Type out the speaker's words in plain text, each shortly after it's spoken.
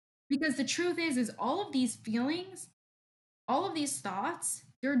Because the truth is all of these feelings, all of these thoughts,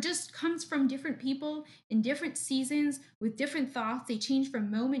 they're just comes from different people in different seasons with different thoughts. They change from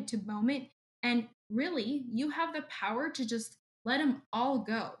moment to moment. And really, you have the power to just let them all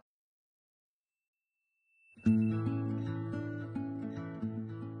go.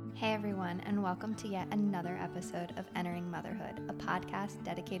 Hey everyone, and welcome to yet another episode of Entering Motherhood, a podcast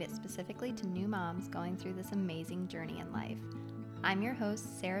dedicated specifically to new moms going through this amazing journey in life. I'm your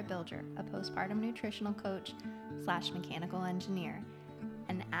host, Sarah Bilger, a postpartum nutritional coach / mechanical engineer.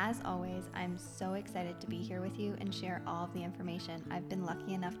 And as always, I'm so excited to be here with you and share all of the information I've been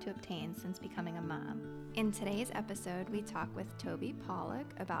lucky enough to obtain since becoming a mom. In today's episode, we talk with Toby Pollock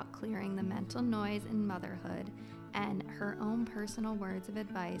about clearing the mental noise in motherhood and her own personal words of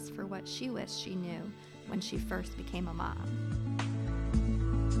advice for what she wished she knew when she first became a mom.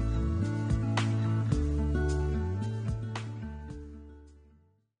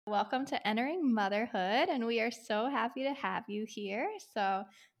 Welcome to Entering Motherhood, and we are so happy to have you here. So,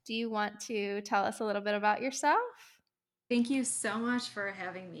 do you want to tell us a little bit about yourself? Thank you so much for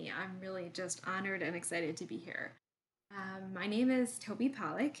having me. I'm really just honored and excited to be here. My name is Toby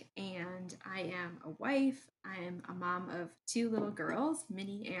Pollock, and I am a wife. I am a mom of two little girls,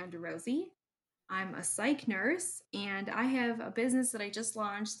 Minnie and Rosie. I'm a psych nurse, and I have a business that I just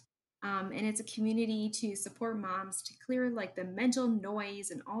launched. And it's a community to support moms to clear like the mental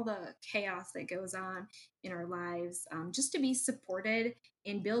noise and all the chaos that goes on in our lives, just to be supported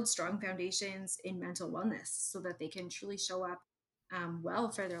and build strong foundations in mental wellness so that they can truly show up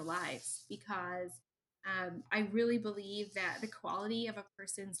well for their lives. Because I really believe that the quality of a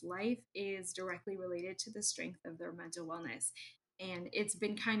person's life is directly related to the strength of their mental wellness. And it's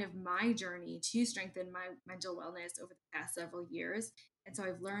been kind of my journey to strengthen my mental wellness over the past several years. And so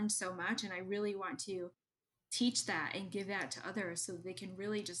I've learned so much, and I really want to teach that and give that to others so they can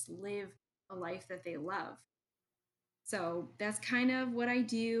really just live a life that they love. So that's kind of what I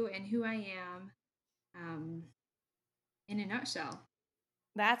do and who I am, um, in a nutshell.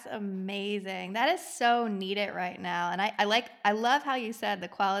 That's amazing. That is so needed right now. And I love how you said the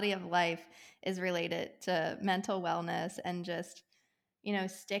quality of life is related to mental wellness and just,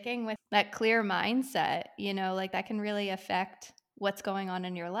 sticking with that clear mindset, like that can really affect what's going on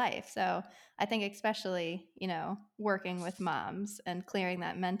in your life. So I think especially, working with moms and clearing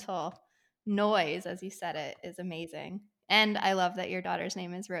that mental noise, as you said it, is amazing. And I love that your daughter's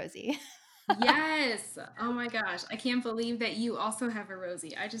name is Rosie. Yes. Oh my gosh. I can't believe that you also have a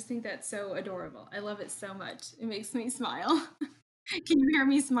Rosie. I just think that's so adorable. I love it so much. It makes me smile. Can you hear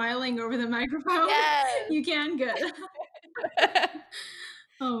me smiling over the microphone? Yes. You can? Good.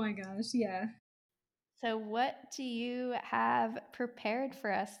 Oh my gosh. Yeah. So, what do you have prepared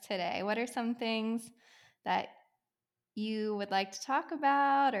for us today? What are some things that you would like to talk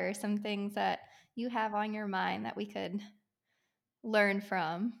about, or some things that you have on your mind that we could learn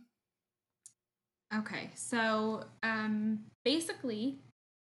from? Okay. So, basically,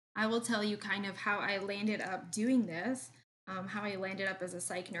 I will tell you kind of how I landed up doing this, how I landed up as a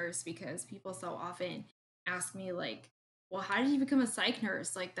psych nurse, because people so often ask me, like, well, how did you become a psych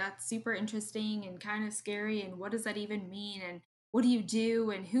nurse? Like, that's super interesting and kind of scary. And what does that even mean? And what do you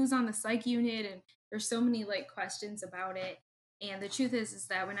do? And who's on the psych unit? And there's so many like questions about it. And the truth is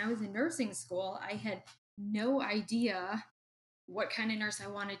that when I was in nursing school, I had no idea what kind of nurse I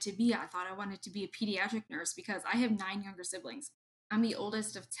wanted to be. I thought I wanted to be a pediatric nurse because I have 9 younger siblings. I'm the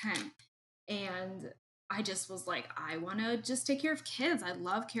oldest of 10. And I just was like, I want to just take care of kids. I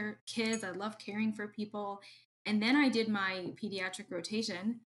love kids. I love caring for people. And then I did my pediatric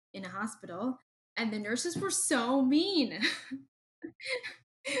rotation in a hospital, and the nurses were so mean.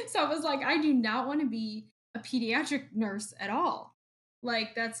 So I was like, I do not want to be a pediatric nurse at all.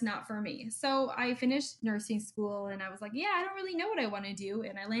 Like, that's not for me. So I finished nursing school and I was like, yeah, I don't really know what I want to do.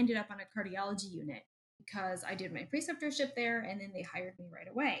 And I landed up on a cardiology unit because I did my preceptorship there and then they hired me right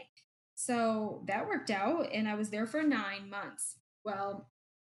away. So that worked out and I was there for 9 months. Well,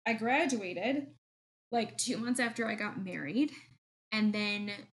 I graduated like 2 months after I got married. And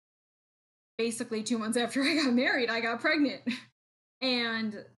then basically 2 months after I got married, I got pregnant.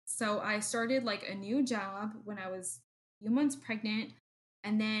 And so I started like a new job when I was a few months pregnant.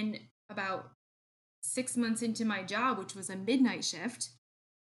 And then about 6 months into my job, which was a midnight shift,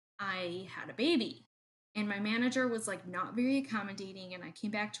 I had a baby. And my manager was like not very accommodating. And I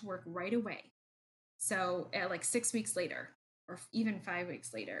came back to work right away. So at like 6 weeks later, or even 5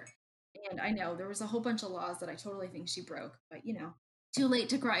 weeks later. And I know there was a whole bunch of laws that I totally think she broke, but too late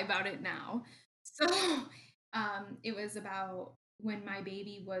to cry about it now. So it was about when my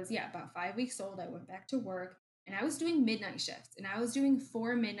baby was, yeah, about 5 weeks old. I went back to work and I was doing midnight shifts, and I was doing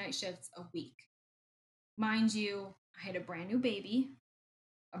 4 midnight shifts a week. Mind you, I had a brand new baby,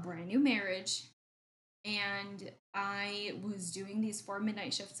 a brand new marriage, and I was doing these 4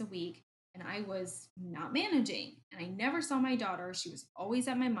 midnight shifts a week, and I was not managing. And I never saw my daughter. She was always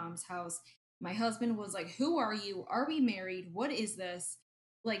at my mom's house. My husband was like, "Who are you? Are we married? What is this?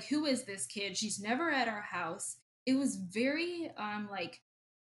 Like, who is this kid? She's never at our house." It was very like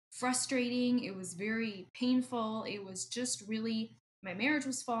frustrating. It was very painful. It was just really, my marriage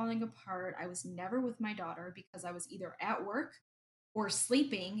was falling apart. I was never with my daughter because I was either at work or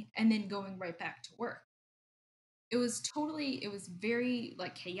sleeping and then going right back to work. It was very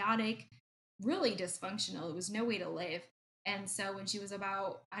like chaotic, really dysfunctional. It was no way to live. And so when she was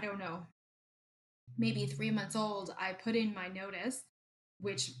about, I don't know, maybe 3 months old, I put in my notice,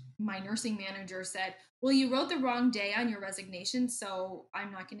 which my nursing manager said, "Well, you wrote the wrong day on your resignation, so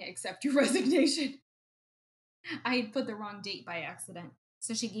I'm not going to accept your resignation." I had put the wrong date by accident.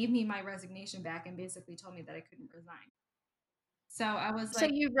 So she gave me my resignation back and basically told me that I couldn't resign. So I was So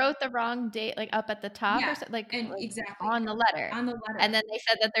like, you wrote the wrong date, like, up at the top or yeah, so and like, exactly on the letter, on the and letter. then they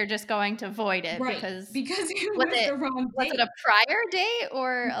said that they're just going to void it Right, because because it was was it the wrong was it date. a prior date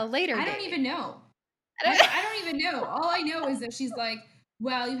or a later I don't date? even know. I I don't don't I don't even know. All I know is that she's like,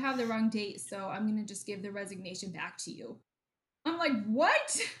 "Well, you have the wrong date, so I'm gonna just give the resignation back to you." I'm like,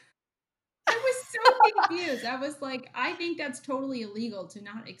 "What?" I was so confused. I was like, "I think that's totally illegal to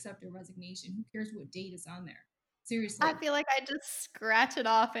not accept a resignation. Who cares what date is on there?" I Seriously. feel like I'd just scratch it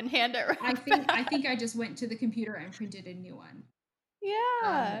off and hand it I right think I back. think I just went to the computer and printed a new one.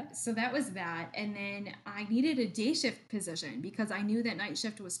 Yeah. So that was that. And then I needed a day shift position because I knew that night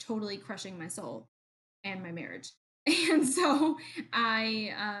shift was totally crushing my soul and my marriage. And so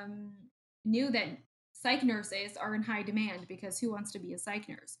I knew that psych nurses are in high demand because who wants to be a psych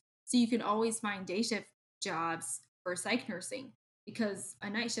nurse? So you can always find day shift jobs for psych nursing because a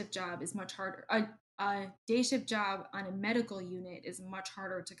night shift job is much harder. A day shift job on a medical unit is much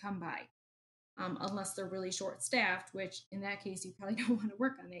harder to come by unless they're really short staffed, which in that case, you probably don't want to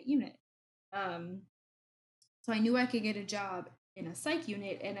work on that unit. Um, so I knew I could get a job in a psych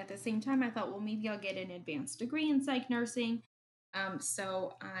unit. And at the same time, I thought, well, maybe I'll get an advanced degree in psych nursing.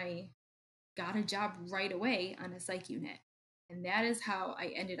 So I got a job right away on a psych unit. And that is how I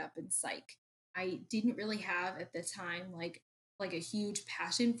ended up in psych. I didn't really have at the time like a huge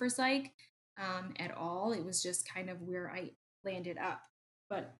passion for psych at all. It was just kind of where I landed up.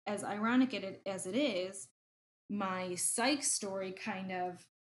 But as ironic as it is, my psych story kind of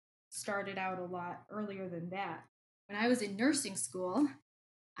started out a lot earlier than that. When I was in nursing school,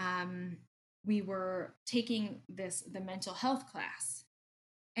 um, we were taking the mental health class,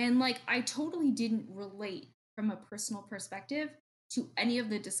 and like I totally didn't relate from a personal perspective to any of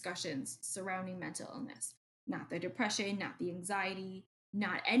the discussions surrounding mental illness. Not the depression, not the anxiety,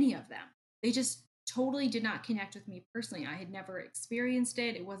 not any of them. They just totally did not connect with me personally. I had never experienced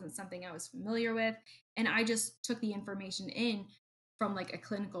it. It wasn't something I was familiar with. And I just took the information in from like a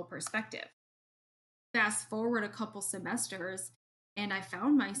clinical perspective. Fast forward a couple semesters, and I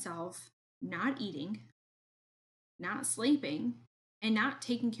found myself not eating, not sleeping, and not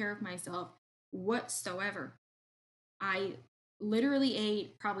taking care of myself whatsoever. I literally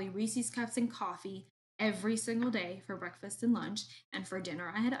ate probably Reese's Cups and coffee every single day for breakfast and lunch, and for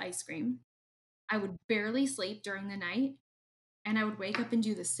dinner, I had ice cream. I would barely sleep during the night, and I would wake up and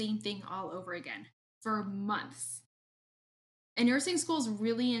do the same thing all over again for months. And nursing school is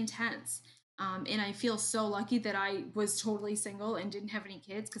really intense. And I feel so lucky that I was totally single and didn't have any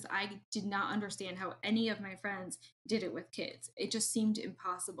kids because I did not understand how any of my friends did it with kids. It just seemed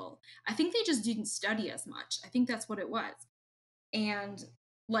impossible. I think they just didn't study as much. I think that's what it was. And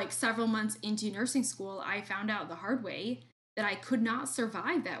like several months into nursing school, I found out the hard way that I could not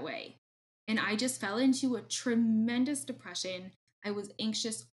survive that way. And I just fell into a tremendous depression. I was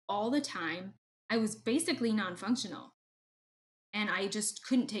anxious all the time. I was basically non functional and I just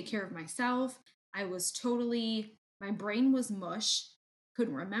couldn't take care of myself. I was totally, my brain was mush,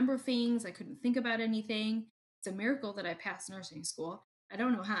 couldn't remember things, I couldn't think about anything. It's a miracle that I passed nursing school. I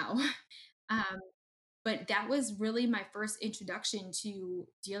don't know how. um, but that was really my first introduction to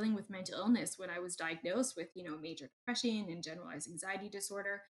dealing with mental illness when I was diagnosed with, major depression and generalized anxiety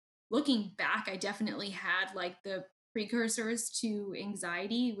disorder. Looking back, I definitely had like the precursors to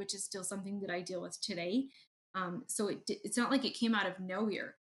anxiety, which is still something that I deal with today. So it's not like it came out of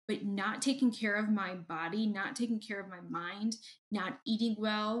nowhere, but not taking care of my body, not taking care of my mind, not eating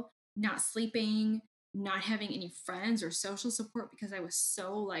well, not sleeping, not having any friends or social support because I was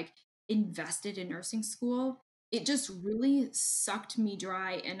so like invested in nursing school, it just really sucked me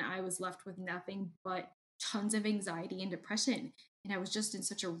dry and I was left with nothing but tons of anxiety and depression. And I was just in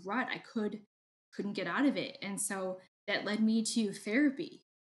such a rut. Couldn't get out of it. And so that led me to therapy,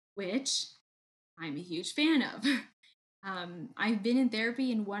 which I'm a huge fan of. I've been in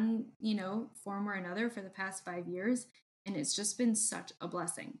therapy in one, form or another for the past 5 years, and it's just been such a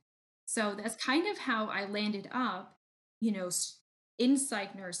blessing. So that's kind of how I landed up, you know, s- in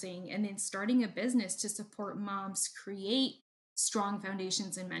psych nursing and then starting a business to support moms create strong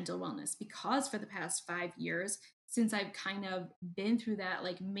foundations in mental wellness. Because for the past 5 years, since I've kind of been through that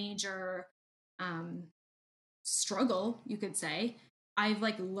like major um, struggle, you could say, I've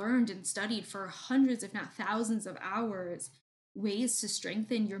like learned and studied for hundreds, if not thousands of hours, ways to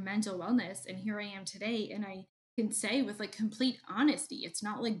strengthen your mental wellness. And here I am today. And I can say with like complete honesty, it's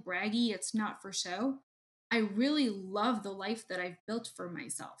not like braggy, it's not for show. I really love the life that I've built for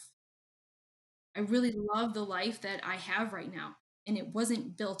myself. I really love the life that I have right now. And it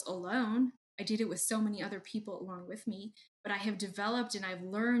wasn't built alone. I did it with so many other people along with me, but I have developed and I've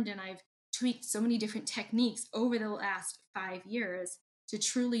learned and I've tweaked so many different techniques over the last 5 years to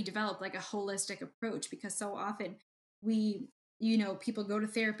truly develop like a holistic approach, because so often we, people go to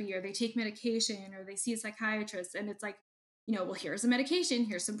therapy or they take medication or they see a psychiatrist and it's like, well, here's a medication,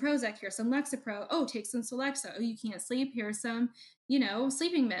 here's some Prozac, here's some Lexapro. Oh, take some Celexa. Oh, you can't sleep. Here's some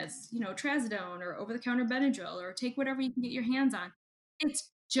sleeping meds, trazodone or over the counter Benadryl, or take whatever you can get your hands on.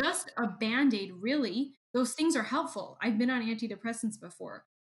 It's just a band aid, really. Those things are helpful. I've been on antidepressants before.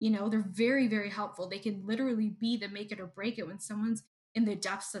 They're very, very helpful. They can literally be the make it or break it when someone's in the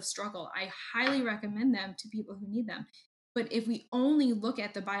depths of struggle. I highly recommend them to people who need them. But if we only look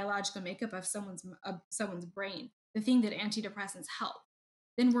at the biological makeup of someone's brain, the thing that antidepressants help,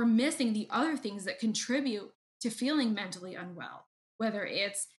 then we're missing the other things that contribute to feeling mentally unwell, whether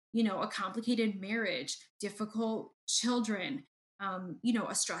it's a complicated marriage, difficult children,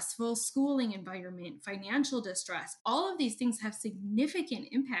 a stressful schooling environment, financial distress. All of these things have significant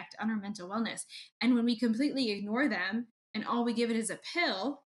impact on our mental wellness, and when we completely ignore them and all we give it is a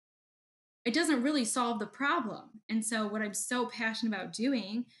pill, it doesn't really solve the problem. And so what I'm so passionate about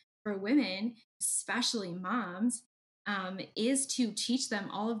doing for women, especially moms, is to teach them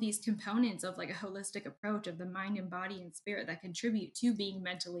all of these components of like a holistic approach of the mind and body and spirit that contribute to being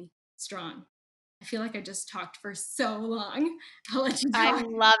mentally strong. I feel like I just talked for so long. I'll let you I talk.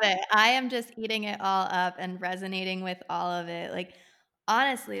 love it. I am just eating it all up and resonating with all of it. Like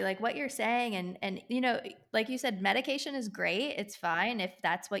honestly, like what you're saying and like you said, medication is great. It's fine if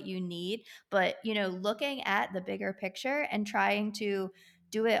that's what you need, but looking at the bigger picture and trying to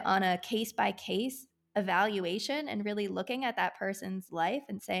do it on a case by case evaluation and really looking at that person's life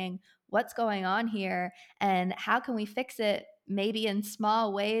and saying what's going on here and how can we fix it maybe in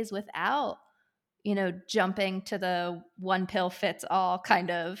small ways without jumping to the one pill fits all kind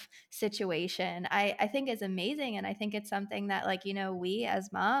of situation, I think is amazing. And I think it's something that like, we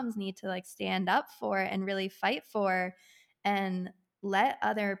as moms need to like stand up for and really fight for and let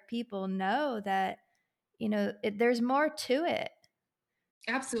other people know that, there's more to it.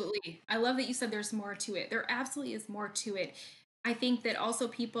 Absolutely. I love that you said there's more to it. There absolutely is more to it. I think that also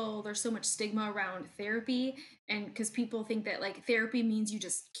there's so much stigma around therapy, and because people think that like therapy means you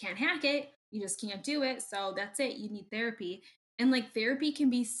just can't hack it, you just can't do it. So that's it, you need therapy. And like therapy can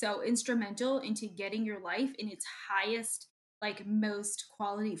be so instrumental into getting your life in its highest, like most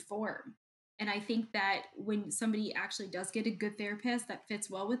quality form. And I think that when somebody actually does get a good therapist that fits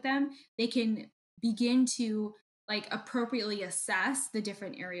well with them, they can begin to like appropriately assess the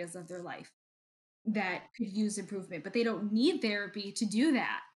different areas of their life that could use improvement, but they don't need therapy to do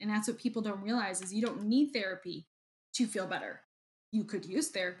that. And that's what people don't realize is you don't need therapy to feel better. You could use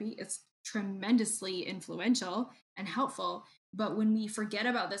therapy. It's tremendously influential and helpful, but when we forget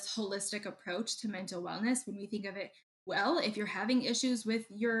about this holistic approach to mental wellness, when we think of it, well, if you're having issues with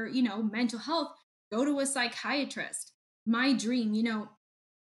your, mental health, go to a psychiatrist. My dream,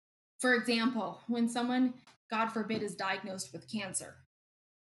 for example, when someone, God forbid, is diagnosed with cancer,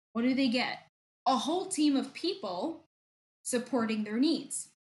 what do they get? A whole team of people supporting their needs: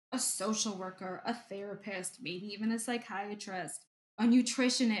 a social worker, a therapist, maybe even a psychiatrist, a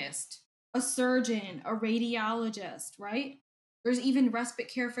nutritionist, a surgeon, a radiologist, right? There's even respite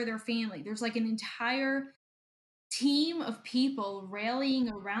care for their family. There's like an entire team of people rallying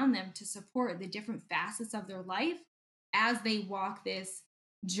around them to support the different facets of their life as they walk this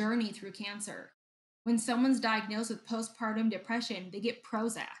journey through cancer. When someone's diagnosed with postpartum depression, they get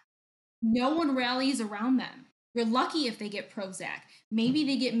Prozac. No one rallies around them. You're lucky if they get Prozac. Maybe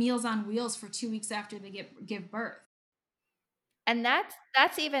they get Meals on Wheels for 2 weeks after they give birth. And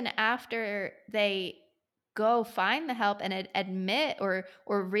that's even after they go find the help and admit or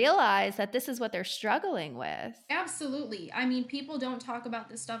realize that this is what they're struggling with. Absolutely. I mean, people don't talk about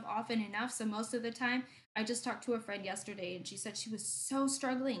this stuff often enough. So most of the time, I just talked to a friend yesterday and she said she was so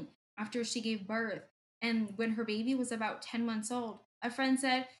struggling after she gave birth. And when her baby was about 10 months old, a friend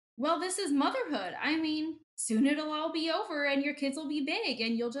said, "Well, this is motherhood. I mean, soon it'll all be over and your kids will be big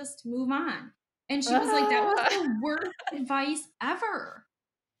and you'll just move on." And she was like, "That was Oh, the worst advice ever.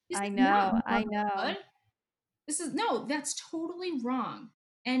 This I is not know, I know. motherhood. This is no, that's totally wrong."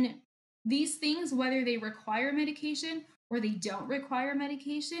 And these things, whether they require medication or they don't require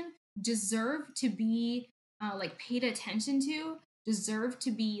medication, deserve to be like paid attention to, deserve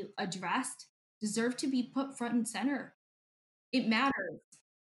to be addressed, deserve to be put front and center. It matters.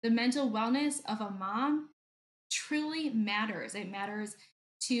 The mental wellness of a mom truly matters. It matters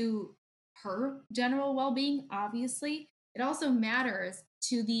to her general well being, obviously. It also matters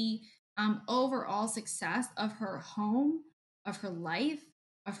to the overall success of her home, of her life,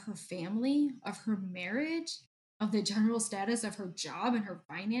 of her family, of her marriage, of the general status of her job and her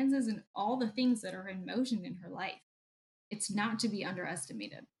finances, and all the things that are in motion in her life. It's not to be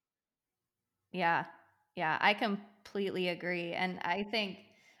underestimated. Yeah. Yeah, I completely agree, and I think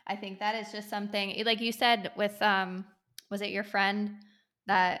that is just something like you said with, was it your friend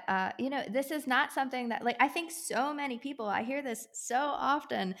that, this is not something that like, I think so many people I hear this so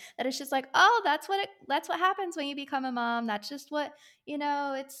often that it's just like, "Oh, that's what happens when you become a mom. That's just what,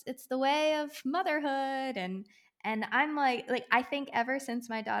 it's the way of motherhood," and I'm like, I think ever since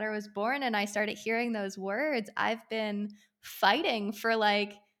my daughter was born and I started hearing those words, I've been fighting for,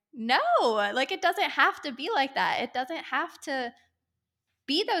 like, no, like, it doesn't have to be like that. It doesn't have to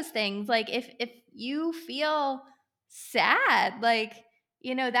be those things. Like, if you feel sad, like,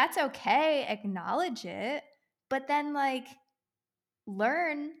 that's okay, acknowledge it, but then, like,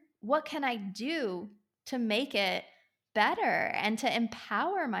 learn what can I do to make it better and to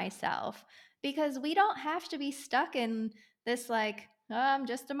empower myself, because we don't have to be stuck in this like, "Oh, I'm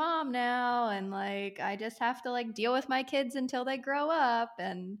just a mom now and like I just have to like deal with my kids until they grow up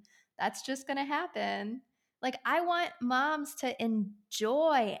and that's just going to happen." Like, I want moms to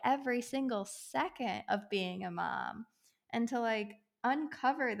enjoy every single second of being a mom and to like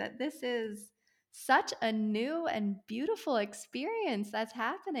uncover that this is such a new and beautiful experience that's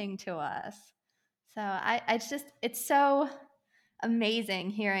happening to us. So it's so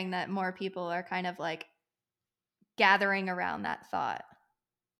amazing hearing that more people are kind of like gathering around that thought.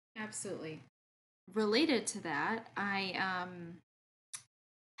 Absolutely. Related to that, I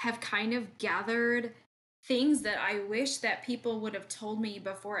have kind of gathered things that I wish that people would have told me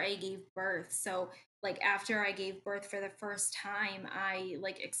before I gave birth. So, like after I gave birth for the first time, I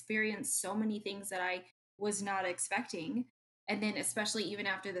like experienced so many things that I was not expecting. And then especially even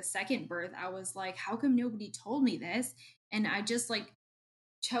after the second birth, I was like, how come nobody told me this? And I just like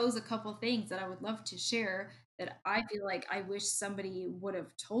chose a couple things that I would love to share that I feel like I wish somebody would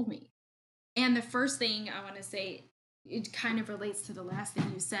have told me. And the first thing I want to say, it kind of relates to the last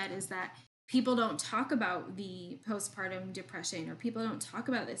thing you said, is that people don't talk about the postpartum depression or people don't talk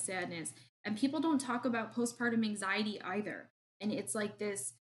about the sadness and people don't talk about postpartum anxiety either. And it's like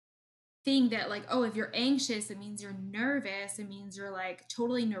this thing that like, oh, if you're anxious, it means you're nervous, it means you're like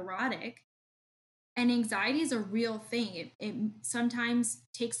totally neurotic. And anxiety is a real thing. It sometimes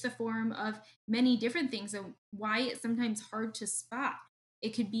takes the form of many different things and why it's sometimes hard to spot.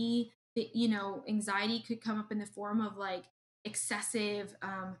 It could be that, anxiety could come up in the form of like excessive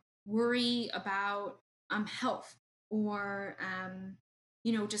worry about health or,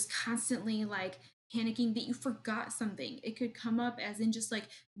 just constantly like panicking that you forgot something. It could come up as in just like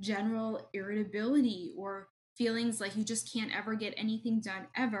general irritability or feelings like you just can't ever get anything done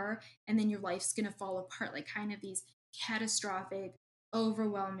ever and then your life's going to fall apart, like kind of these catastrophic,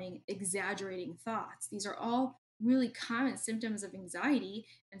 overwhelming, exaggerating thoughts. These are all really common symptoms of anxiety,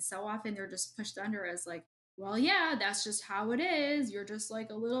 and so often they're just pushed under as like, well, yeah, that's just how it is, you're just like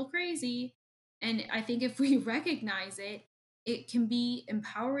a little crazy. And I think if we recognize it, it can be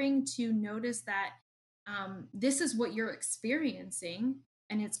empowering to notice that this is what you're experiencing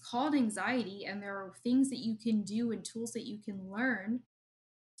and it's called anxiety, and there are things that you can do and tools that you can learn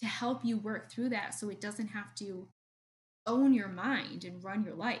to help you work through that so it doesn't have to own your mind and run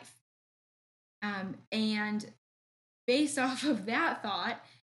your life. And based off of that thought,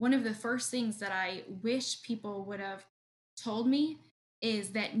 one of the first things that I wish people would have told me is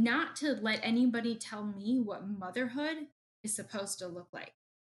that not to let anybody tell me what motherhood is supposed to look like.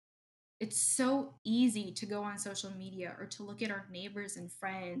 It's so easy to go on social media or to look at our neighbors and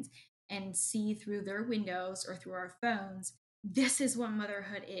friends and see through their windows or through our phones, this is what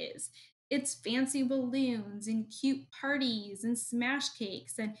motherhood is. it's fancy balloons and cute parties and smash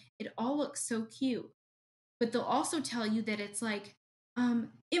cakes, and it all looks so cute. But they'll also tell you that it's like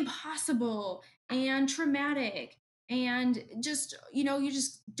impossible and traumatic and just, you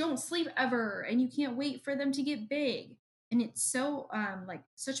just don't sleep ever and you can't wait for them to get big. And it's so like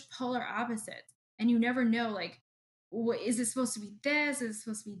such polar opposites. And you never know, like, what is it supposed to be, this is it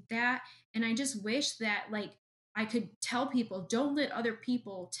supposed to be that. And I just wish that, like, I could tell people, don't let other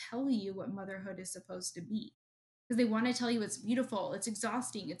people tell you what motherhood is supposed to be, because they want to tell you it's beautiful, it's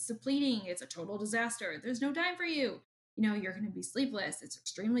exhausting, it's depleting, it's a total disaster. There's no time for you. You're going to be sleepless. It's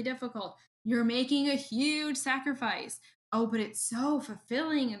extremely difficult. You're making a huge sacrifice. Oh, but it's so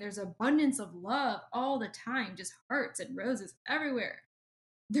fulfilling and there's abundance of love all the time, just hearts and roses everywhere.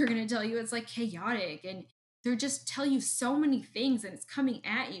 They're going to tell you it's like chaotic, and they're just tell you so many things and it's coming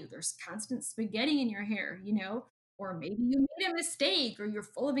at you. There's constant spaghetti in your hair, or maybe you made a mistake or you're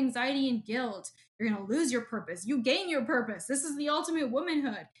full of anxiety and guilt. You're going to lose your purpose. You gain your purpose. This is the ultimate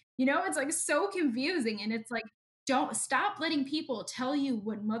womanhood. It's like so confusing, and it's like, don't stop letting people tell you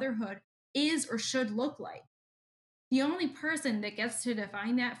what motherhood is or should look like. The only person that gets to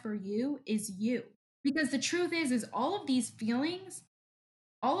define that for you is you. Because the truth is all of these feelings,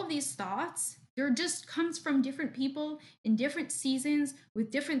 all of these thoughts, they're just comes from different people in different seasons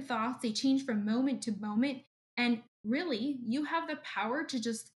with different thoughts. They change from moment to moment, and really you have the power to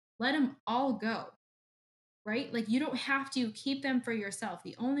just let them all go, right? Like, you don't have to keep them for yourself.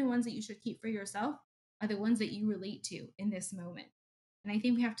 The only ones that you should keep for yourself are the ones that you relate to in this moment. And I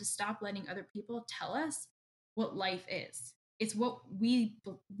think we have to stop letting other people tell us what life is. It's what we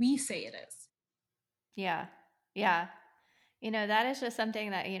say it is. Yeah. Yeah. That is just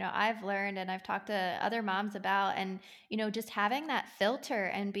something that, I've learned and I've talked to other moms about. And, just having that filter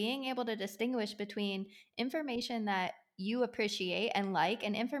and being able to distinguish between information that you appreciate and like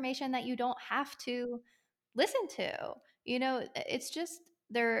and information that you don't have to listen to. It's just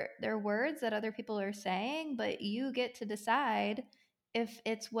they're words that other people are saying, but you get to decide if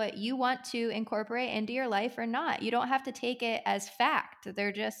it's what you want to incorporate into your life or not. You don't have to take it as fact.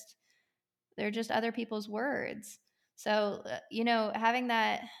 They're just other people's words. So, having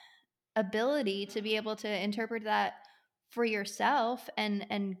that ability to be able to interpret that for yourself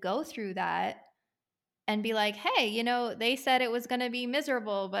and go through that and be like, hey, they said it was going to be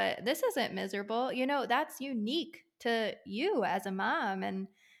miserable, but this isn't miserable. That's unique to you as a mom.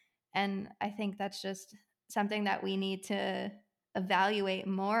 And I think that's just something that we need to evaluate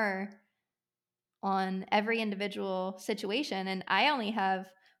more on every individual situation. And I only have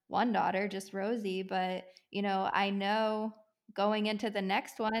one daughter, just Rosie, but I know going into the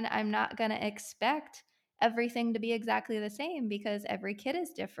next one, I'm not going to expect everything to be exactly the same because every kid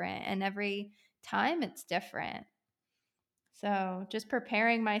is different and every time it's different. So just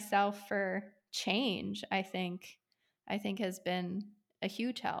preparing myself for change, I think has been a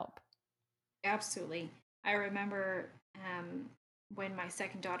huge help. Absolutely. I remember when my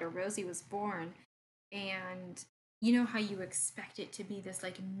second daughter Rosie was born, and you know how you expect it to be this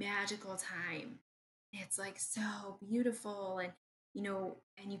like magical time. It's like so beautiful, and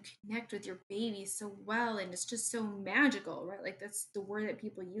you connect with your baby so well, and it's just so magical, right? Like, that's the word that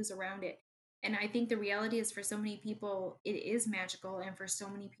people use around it. And I think the reality is, for so many people it is magical, and for so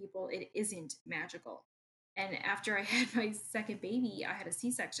many people it isn't magical. And after I had my second baby, I had a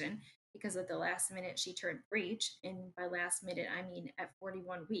C-section because at the last minute she turned breech. And by last minute, I mean at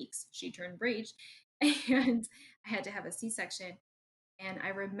 41 weeks, she turned breech. And I had to have a C-section. And I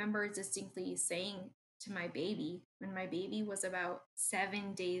remember distinctly saying to my baby, when my baby was about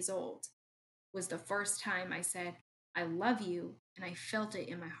 7 days old, was the first time I said, I love you. And I felt it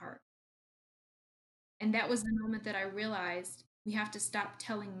in my heart. And that was the moment that I realized we have to stop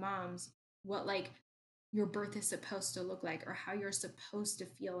telling moms what, like, your birth is supposed to look like or how you're supposed to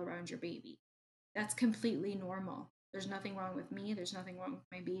feel around your baby. That's completely normal. There's nothing wrong with me. There's nothing wrong with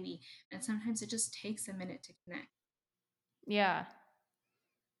my baby. And sometimes it just takes a minute to connect. Yeah.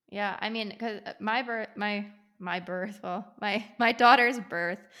 Yeah, I mean, because my birth, well, my daughter's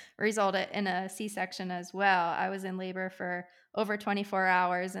birth resulted in a C-section as well. I was in labor for over 24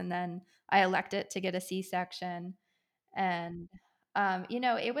 hours, and then I elected to get a C-section. And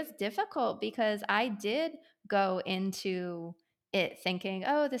it was difficult because I did go into it thinking,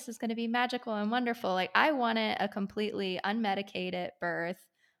 oh, this is going to be magical and wonderful. Like, I wanted a completely unmedicated birth.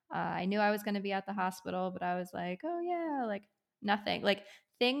 I knew I was going to be at the hospital, but I was like, oh yeah, like nothing. Like,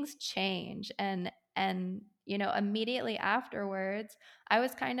 things change, and immediately afterwards I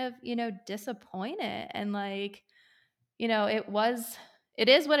was kind of disappointed, and like it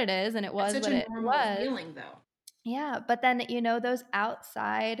is what it is, and it That's was such what a it normal was. feeling, though. Yeah, but then those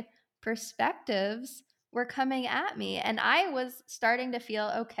outside perspectives were coming at me. And I was starting to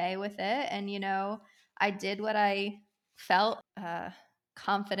feel okay with it. And, I did what I felt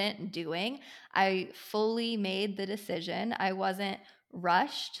confident in doing. I fully made the decision. I wasn't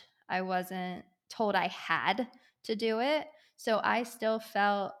rushed. I wasn't told I had to do it. So I still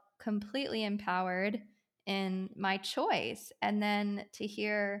felt completely empowered in my choice. And then to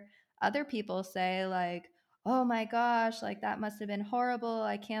hear other people say, like, oh my gosh, like that must have been horrible.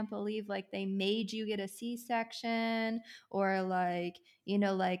 I can't believe like they made you get a C-section, or like,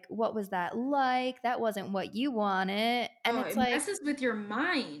 like what was that like? That wasn't what you wanted. And Oh, it's it like, messes with your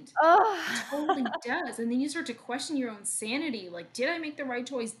mind. It oh, totally does, and then you start to question your own sanity, like, "Did I make the right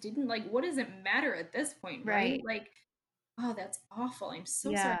choice? Didn't like, what does it matter at this point?" Right? right. Like, oh, that's awful. I'm so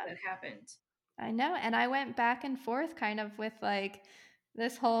sorry Yeah. that happened. I know, and I went back and forth kind of with, like,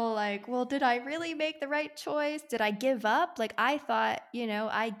 this whole, like, well, did I really make the right choice? Did I give up? Like, I thought,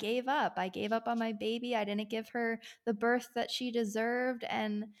 I gave up. I gave up on my baby. I didn't give her the birth that she deserved,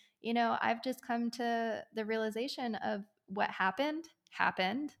 and, I've just come to the realization of what happened,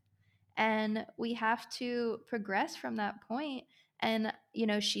 happened, and we have to progress from that point, and,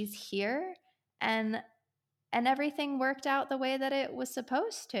 she's here, and everything worked out the way that it was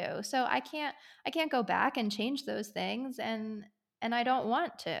supposed to. So I can't go back and change those things, and I don't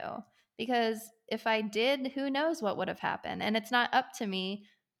want to, because if I did, who knows what would have happened, and it's not up to me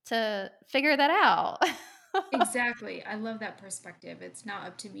to figure that out. Exactly, I love that perspective. It's not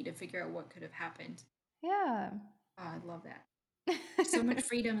up to me to figure out what could have happened. Yeah. Oh, I love that. So much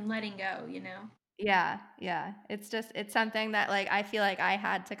freedom and letting go, you know? Yeah, yeah. It's something that like I feel like I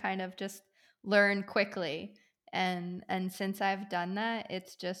had to kind of just learn quickly. And since I've done that,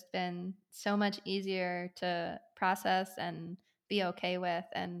 it's just been so much easier to process and be okay with,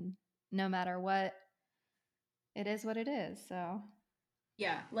 and no matter what, it is what it is. So,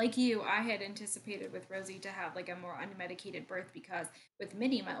 Yeah, like you, I had anticipated with Rosie to have like a more unmedicated birth because with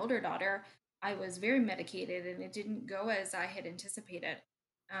Minnie, my older daughter, I was very medicated and it didn't go as I had anticipated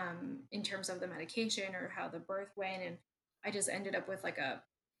in terms of the medication or how the birth went. And I just ended up with like a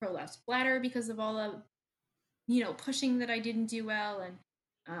prolapsed bladder because of all the, pushing that I didn't do well and,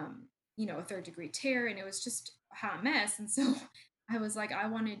 a third degree tear. And it was just a hot mess. And so I was like, I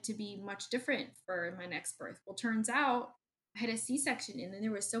wanted to be much different for my next birth. Well, turns out I had a C-section, and then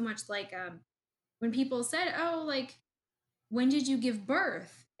there was so much like when people said, "Oh, like when did you give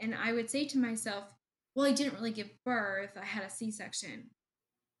birth?" and I would say to myself, "Well, I didn't really give birth. I had a C-section."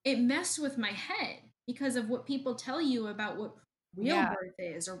 It messed with my head because of what people tell you about what real yeah. birth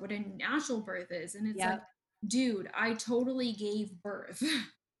is or what a natural birth is, and it's like, Yep. dude, I totally gave birth, you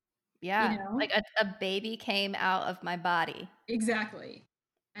Yeah. Like know? a baby came out of my body. Exactly.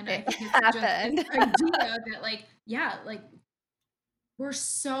 And I It think it's just this happened. idea that like, yeah, like we're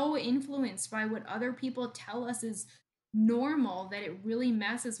so influenced by what other people tell us is normal that it really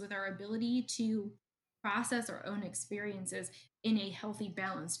messes with our ability to process our own experiences in a healthy,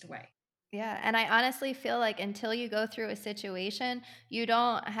 balanced way. Yeah, and I honestly feel like until you go through a situation, you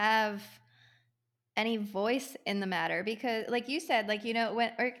don't have any voice in the matter, because like you said, like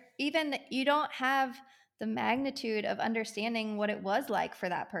when, or even you don't have the magnitude of understanding what it was like for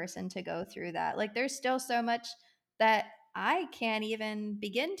that person to go through that. Like there's still so much that I can't even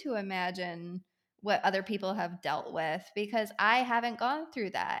begin to imagine what other people have dealt with, because I haven't gone through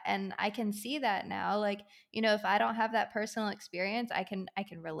that, and I can see that now. Like, if I don't have that personal experience, I can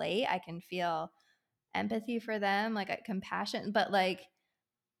relate, I can feel empathy for them, like compassion, but like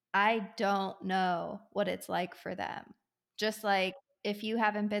I don't know what it's like for them. Just like if you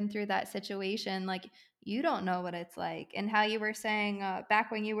haven't been through that situation, like you don't know what it's like. And how you were saying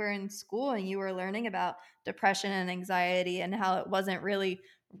back when you were in school and you were learning about depression and anxiety, and how it wasn't really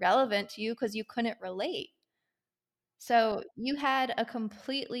relevant to you because you couldn't relate. So you had a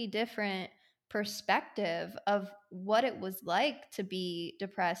completely different perspective of what it was like to be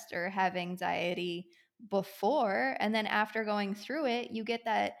depressed or have anxiety before. And then after going through it, you get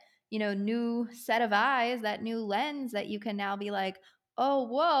that, new set of eyes, that new lens that you can now be like, oh,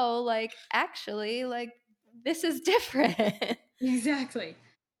 whoa, like actually, like this is different. Exactly.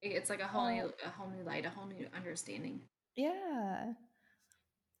 It's like Uh, a whole new light, a whole new understanding. yeah.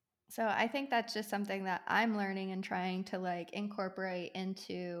 So I think that's just something that I'm learning and trying to like incorporate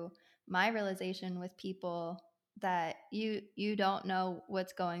into my realization with people, that you don't know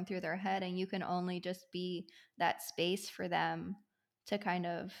what's going through their head, and you can only just be that space for them to kind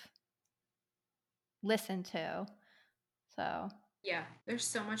of listen to. So, Yeah, there's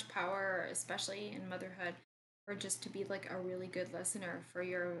so much power, especially in motherhood, for just to be like a really good listener for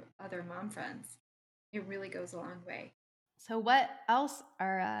your other mom friends. It really goes a long way. So what else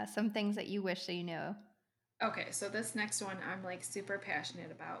are some things that you wish that you knew? Okay, so this next one I'm like super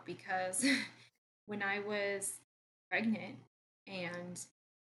passionate about because when I was pregnant and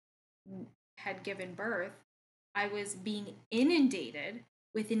had given birth, I was being inundated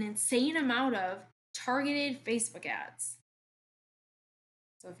with an insane amount of targeted Facebook ads.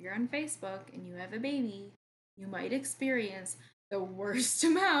 So if you're on Facebook and you have a baby, you might experience the worst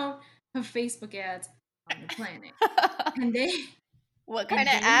amount of Facebook ads on the planet. And they What kind and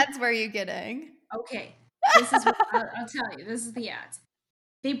of they ads were you getting? okay, this is what I'll tell you. This is the ads.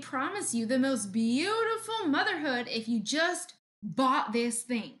 They promise you the most beautiful motherhood if you just bought this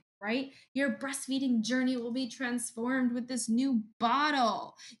thing, right? Your breastfeeding journey will be transformed with this new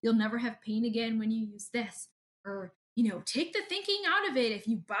bottle. You'll never have pain again when you use this. Or, take the thinking out of it if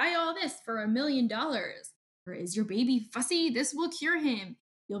you buy all this for $1 million. Or is your baby fussy? This will cure him.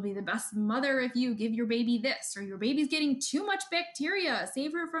 You'll be the best mother if you give your baby this. Or your baby's getting too much bacteria.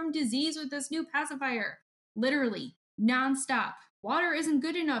 Save her from disease with this new pacifier. Literally, nonstop. Water isn't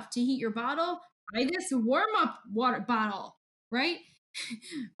good enough to heat your bottle. Buy this warm up water bottle, right?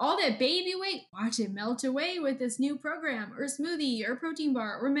 All that baby weight, watch it melt away with this new program, or smoothie, or protein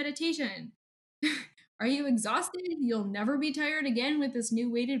bar, or meditation. Are you exhausted? You'll never be tired again with this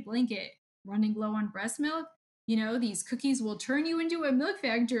new weighted blanket. Running low on breast milk? These cookies will turn you into a milk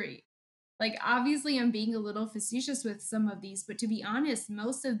factory. Like, obviously, I'm being a little facetious with some of these, but to be honest,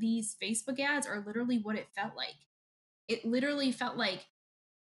 most of these Facebook ads are literally what it felt like. It literally felt like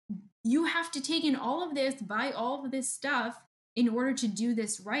you have to take in all of this, buy all of this stuff in order to do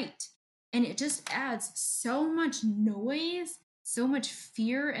this right. And it just adds so much noise, so much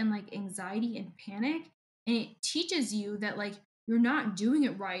fear and like anxiety and panic. And it teaches you that like you're not doing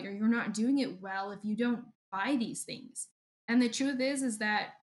it right or you're not doing it well if you don't buy these things. And the truth is that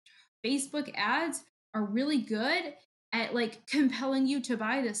Facebook ads are really good at like compelling you to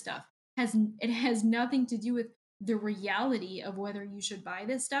buy this stuff. It has nothing to do with the reality of whether you should buy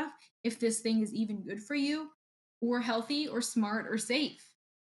this stuff, if this thing is even good for you or healthy or smart or safe.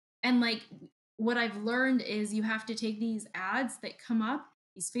 And like what I've learned is you have to take these ads that come up,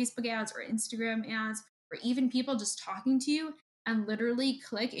 these Facebook ads or Instagram ads, or even people just talking to you, and literally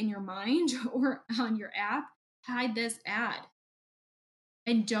click in your mind or on your app, hide this ad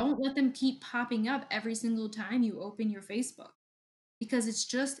and don't let them keep popping up every single time you open your Facebook because it's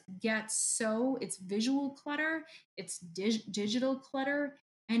just gets it's visual clutter, it's digital clutter,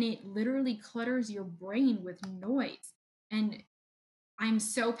 and it literally clutters your brain with noise. And I'm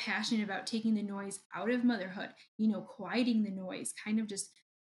so passionate about taking the noise out of motherhood, quieting the noise, kind of just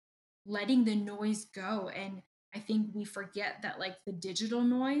letting the noise go. And I think we forget that like the digital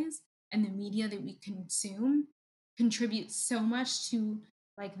noise and the media that we consume contributes so much to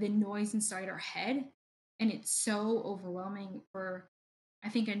like the noise inside our head. And it's so overwhelming for, I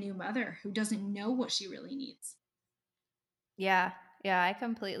think, a new mother who doesn't know what she really needs. Yeah. Yeah, I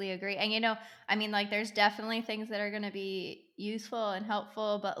completely agree. And I mean, like there's definitely things that are going to be useful and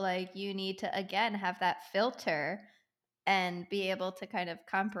helpful, but like you need to again have that filter and be able to kind of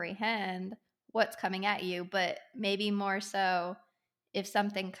comprehend what's coming at you, but maybe more so if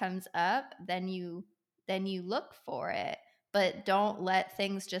something comes up, then you look for it, but don't let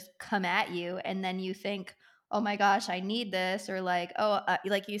things just come at you and then you think, "Oh my gosh, I need this," or like, "Oh,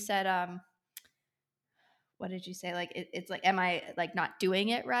 like you said what did you say? Like it's like, am I like not doing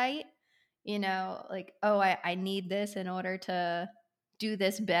it right? Like, oh, I need this in order to do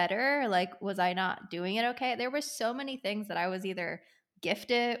this better. Like, was I not doing it okay? There were so many things that I was either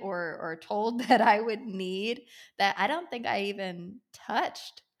gifted or told that I would need that I don't think I even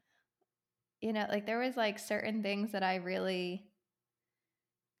touched. Like there was like certain things that I really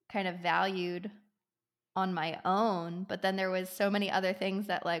kind of valued on my own, but then there was so many other things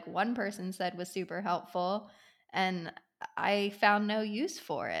that like one person said was super helpful and I found no use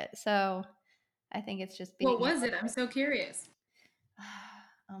for it. So I think it's just being What was able it? I'm so curious. to,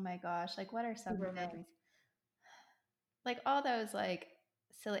 oh my gosh, like what are You some remember? things? Like all those like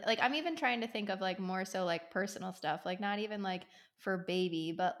silly, like I'm even trying to think of like more so like personal stuff, like not even like for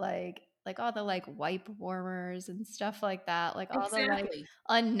baby, but like all the like wipe warmers and stuff like that, like all the like Exactly.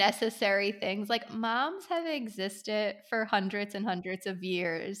 unnecessary things. Like moms have existed for hundreds and hundreds of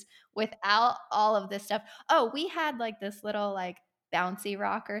years without all of this stuff. Oh, we had like this little like bouncy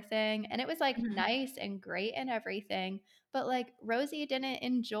rocker thing and it was like Mhm. nice and great and everything, but like Rosie didn't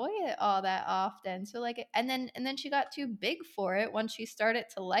enjoy it all that often. So like and then she got too big for it once she started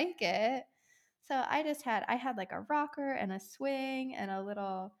to like it. So I had like a rocker and a swing and a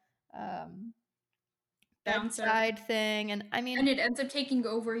little um bouncer. bedside thing. And I mean, And it ends up taking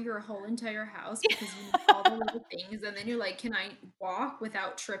over your whole entire house because you need all the little things, and then you're like, "Can I walk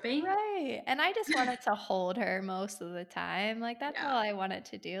without tripping?" right. And I just wanted to hold her most of the time. Like that's all Yeah. I wanted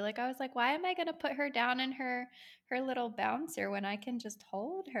to do. Like I was like, why am I gonna put her down in her little bouncer when I can just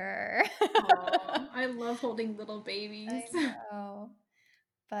hold her? Aw, I love holding little I babies. know.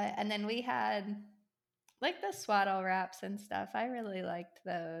 But and then we had like the swaddle wraps and stuff. I really liked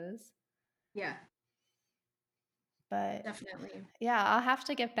those. Yeah, But definitely. yeah, I'll have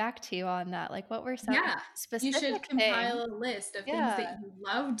to get back to you on that. Like what were some Yeah, you should specific things? compile a list of things Yeah. that you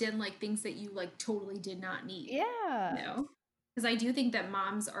loved and, like, things that you, like, totally did not need, you Yeah. know? Because I do think that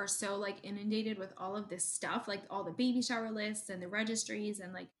moms are so, like, inundated with all of this stuff, like, all the baby shower lists and the registries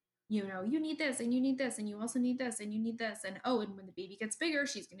and, like, you need this and you need this and you also need this and you need this and, oh, and when the baby gets bigger,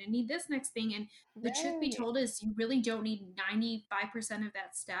 she's gonna need this next thing, and the truth be Right. told is you really don't need 95% of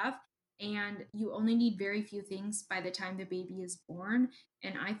that stuff, and you only need very few things by the time the baby is born,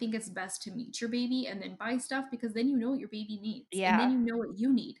 and I think it's best to meet your baby and then buy stuff because then you know what your baby needs and then Yeah. you know what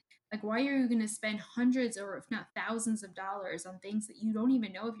you need. Like, why are you going to spend hundreds or if not thousands of dollars on things that you don't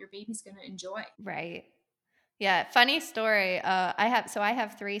even know if your baby's going to enjoy? Right. Yeah, funny story. I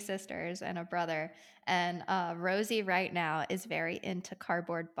have three sisters and a brother, and Rosie right now is very into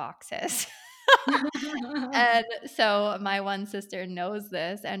cardboard boxes. And so my one sister knows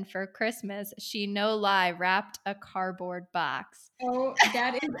this, and for Christmas, she no lie wrapped a cardboard box. Oh,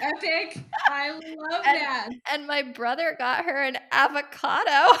 that is epic. I love And that. and my brother got her an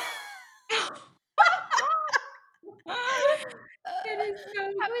avocado. It is so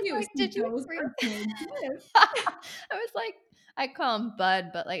I was cute. like, See, "Did you those really?" are good gifts. I was like, I call him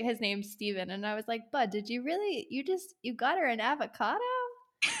Bud, but like his name's Steven. And I was like, Bud, did you really, you got her an avocado?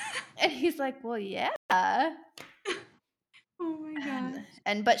 And he's like, well, yeah. Oh my gosh.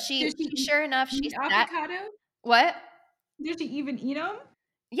 But Does she she sure enough, she eat sat, avocado? what? Does she even eat them?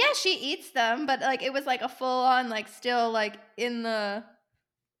 Yeah, she eats them, but like it was like a full on, like still like in the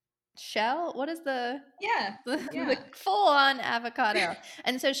shell. What is Yeah. the Yeah. full on avocado?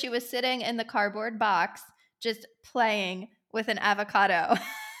 And so she was sitting in the cardboard box, just playing with an avocado.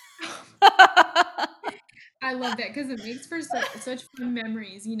 I love that because it makes for such fun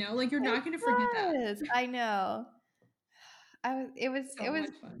memories, like, you're It not gonna forget that. does. I know. It So was much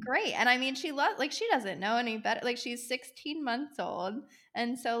fun. great. And I mean she doesn't know any better. Like she's 16 months old.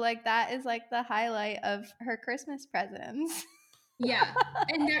 And so like that is like the highlight of her Christmas presents. Yeah,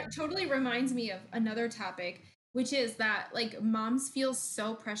 and that totally reminds me of another topic, which is that, like, moms feel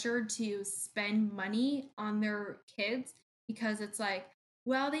so pressured to spend money on their kids because it's like,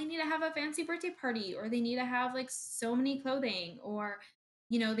 well, they need to have a fancy birthday party, or they need to have, like, so many clothing, or,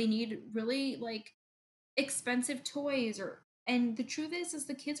 they need really, like, expensive toys, and the truth is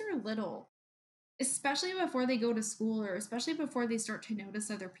the kids are little. Especially before they go to school or especially before they start to notice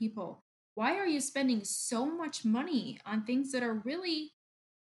other people. Why are you spending so much money on things that are really,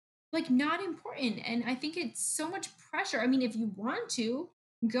 like, not important? And I think it's so much pressure. I mean, if you want to,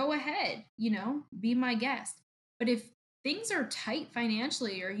 go ahead, be my guest. But if things are tight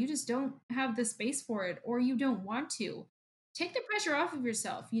financially or you just don't have the space for it or you don't want to, take the pressure off of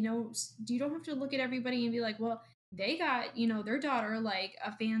yourself. You don't have to look at everybody and be like, well, they got, their daughter like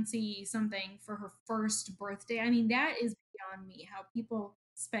a fancy something for her first birthday. I mean, that is beyond me how people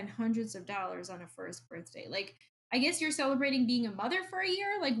spend hundreds of dollars on a first birthday. Like, I guess you're celebrating being a mother for a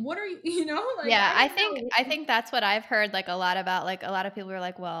year? Like, what are you, like, Yeah, I don't know. I think that's what I've heard like a lot about. Like a lot of people are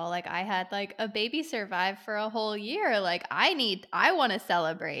like, well, like I had like a baby survive for a whole year. Like I want to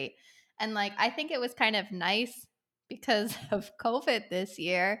celebrate. And like I think it was kind of nice because of COVID this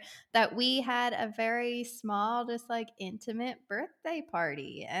year that we had a very small, just like intimate birthday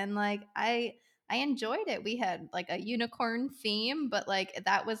party. And like I enjoyed it. We had like a unicorn theme, but like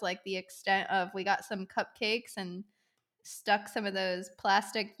that was like the extent of we got some cupcakes and stuck some of those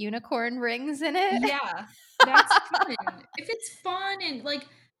plastic unicorn rings in it. Yeah, that's fun. If it's fun and, like,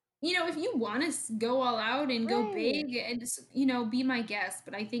 if you want to go all out and go Right. big and just, be my guest,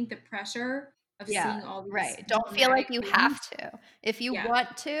 but I think the pressure of Yeah, seeing all these right. Don't feel like dramatic you things. have to. If you Yeah,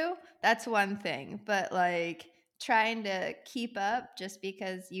 want to, that's one thing, but, like, trying to keep up just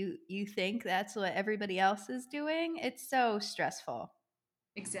because you think that's what everybody else is doing, it's so stressful.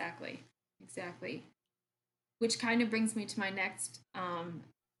 exactly. Exactly. Which kind of brings me to my next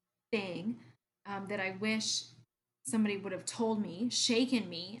thing, that I wish somebody would have told me, shaken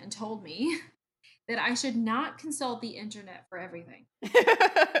me, and told me that I should not consult the internet for everything.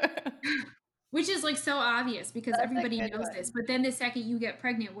 Which is, like, so obvious because That's a everybody good knows this, one. but then the second you get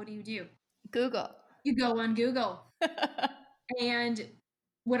pregnant, what do? Google. You go on Google, and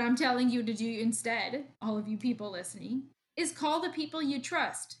What I'm telling you to do instead, all of you people listening, is call the people you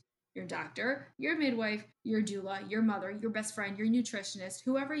trust. Your doctor, your midwife, your doula, your mother, your best friend, your nutritionist,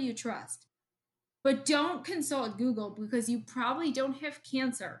 whoever you trust. But don't consult Google because you probably don't have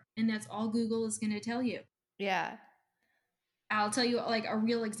cancer, and that's all Google is going to tell you. Yeah. I'll tell you like a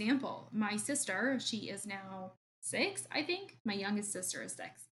real example. My sister, she is now 6, I think. My youngest sister is 6.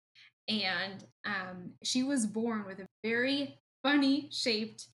 And she was born with a very funny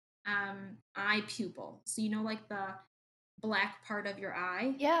shaped eye pupil. So, like the black part of your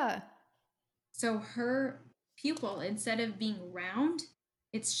eye. Yeah. So her pupil, instead of being round,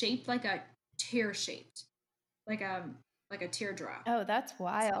 it's shaped like a tear shaped, like a teardrop. Oh, that's So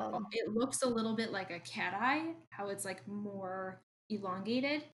wild. it looks a little bit like a cat eye, how it's like more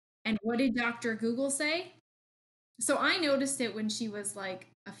elongated. And what did Dr. Google say? So I noticed it when she was like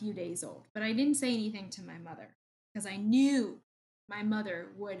a few days old, but I didn't say anything to my mother because I knew my mother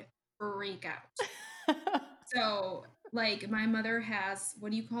would freak out. So, like, my mother has,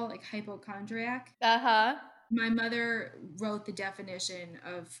 what do you call it? Like hypochondriac. Uh-huh. My mother wrote the definition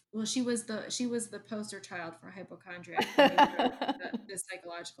of, well, she was the poster child for hypochondriac when they wrote the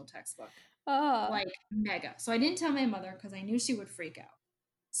psychological textbook, Oh. like mega. So I didn't tell my mother because I knew she would freak out.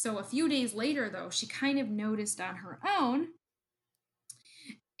 So a few days later, though, she kind of noticed on her own,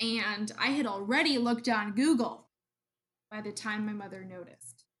 and I had already looked on Google by the time my mother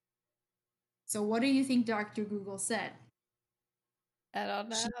noticed. So what do you think Dr. Google said? I don't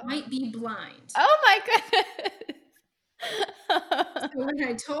know. She might be blind. Oh my goodness. So when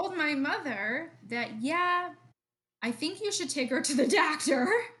I told my mother that, yeah, I think you should take her to the doctor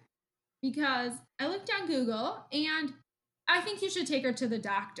because I looked on Google and I think you should take her to the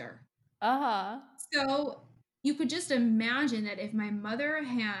doctor. Uh-huh. So you could just imagine that if my mother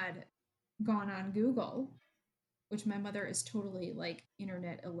had gone on Google, which my mother is totally like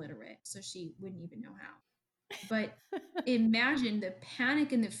internet illiterate, so she wouldn't even know how. But imagine the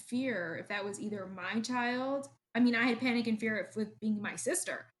panic and the fear if that was either my child. I mean, I had panic and fear with being my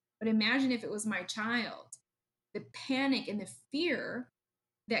sister, but imagine if it was my child. The panic and the fear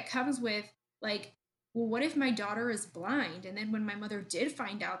that comes with, like, well, what if my daughter is blind? And then when my mother did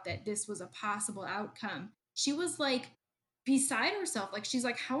find out that this was a possible outcome, she was like beside herself. Like, she's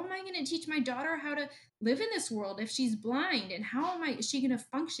like, how am I going to teach my daughter how to live in this world if she's blind? And how is she going to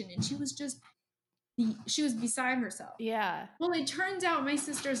function? And she was beside herself. Yeah. Well, it turns out my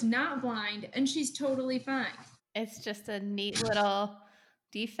sister's not blind and she's totally fine. It's just a neat little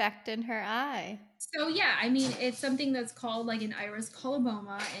defect in her eye. So yeah, I mean, it's something that's called like an iris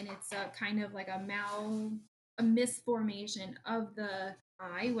coloboma, and it's a kind of like a misformation of the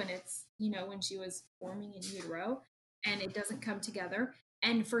eye when it's, when she was forming in utero, and it doesn't come together.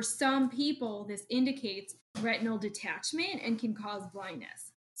 And for some people, this indicates retinal detachment and can cause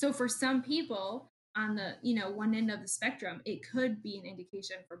blindness. So for some people on the, one end of the spectrum, it could be an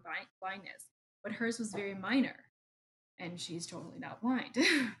indication for blindness, but hers was very minor, and she's totally not blind.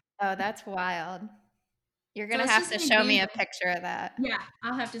 Oh, that's wild. You're So gonna it's have just to an show me a example. picture of that. Yeah,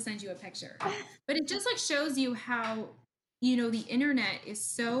 I'll have to send you a picture. But it just like shows you how, the internet is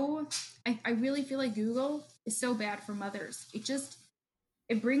so, I really feel like Google is so bad for mothers.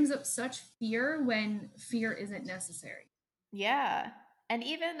 It brings up such fear when fear isn't necessary. Yeah. And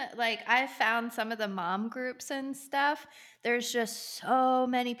even like I've found some of the mom groups and stuff, there's just so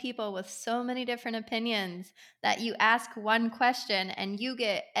many people with so many different opinions that you ask one question and you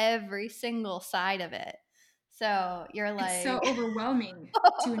get every single side of it. So you're It's so like, overwhelming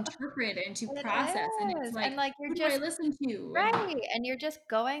to interpret and to it process. And it's is. like, And like you're who do I just listen to? And right. And you're just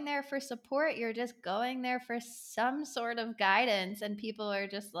going there for support. You're just going there for some sort of guidance. And people are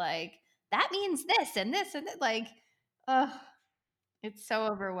just like, that means this and this and that. Like, oh, it's so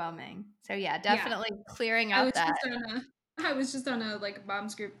overwhelming. So yeah, yeah, definitely clearing I out was that. just on a I was just on a like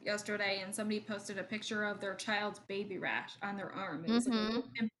mom's group yesterday, and somebody posted a picture of their child's baby rash on their arm. It was like a Mm-hmm. little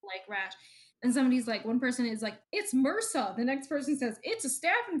pimple-like rash. And somebody's like, one person is like, it's MRSA. The next person says, it's a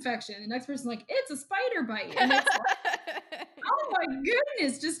staph infection. The next person's like, it's a spider bite. And it's like, oh my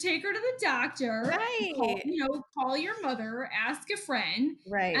goodness, just take her to the doctor. Call, Right. call your mother, ask a friend,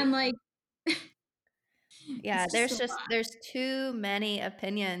 Right. and like, Yeah, it's just a lot. there's too many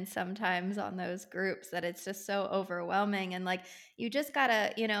opinions sometimes on those groups that it's just so overwhelming and like you just got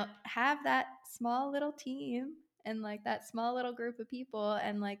to, have that small little team and like that small little group of people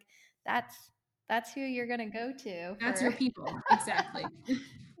and like that's that's who you're going to go to That's for your people. Exactly. you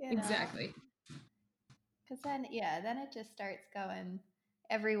know Exactly. cuz then yeah, then it just starts going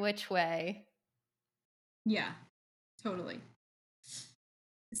every which way. Yeah, totally.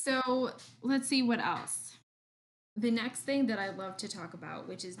 So let's see what else. the next thing that I love to talk about,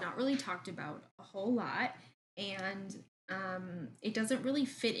 which is not really talked about a whole lot, and it doesn't really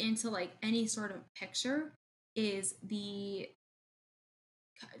fit into like any sort of picture, is the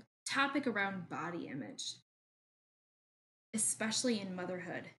topic around body image, especially in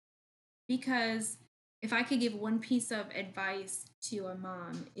motherhood. Because if I could give one piece of advice to a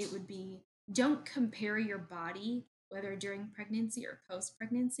mom, it would be don't compare your body, whether during pregnancy or post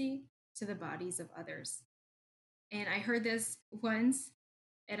pregnancy, to the bodies of others. And I heard this once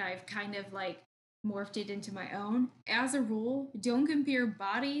and I've kind of like morphed it into my own. As a rule, don't compare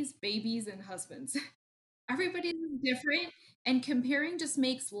bodies, babies, and husbands. Everybody is different, and comparing just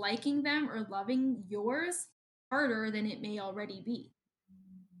makes liking them or loving yours harder than it may already be.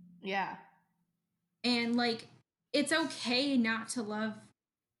 Yeah. And like, it's okay not to love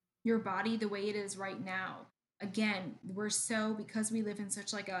your body the way it is right now. Again, because we live in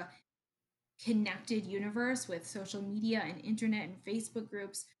such like a connected universe with social media and internet and Facebook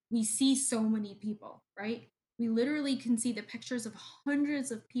groups, we see so many people, right? We literally can see the pictures of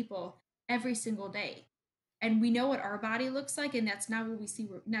hundreds of people every single day. And we know what our body looks like, and that's not what we see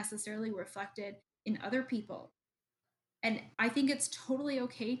necessarily reflected in other people. And I think it's totally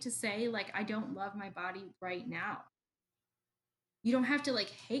okay to say, like, I don't love my body right now. You don't have to like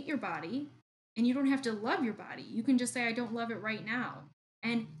hate your body and you don't have to love your body. You can just say, I don't love it right now.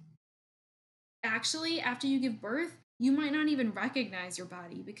 And actually, after you give birth, you might not even recognize your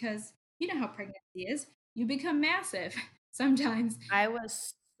body because you know how pregnancy is. You become massive sometimes. I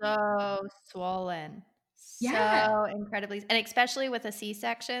was so swollen, Yeah. so incredibly, and especially with a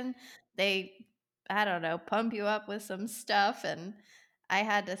C-section, they, I don't know, pump you up with some stuff, and I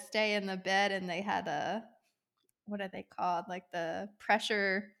had to stay in the bed, and they had what are they called? Like the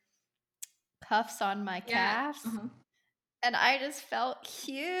pressure cuffs on my Yeah. calves, Uh-huh. and I just felt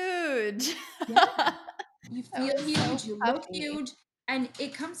huge. Yeah. You I feel was so huge, you look puffy. huge, and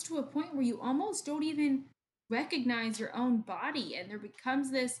it comes to a point where you almost don't even recognize your own body, and there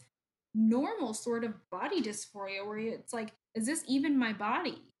becomes this normal sort of body dysphoria where it's like, is this even my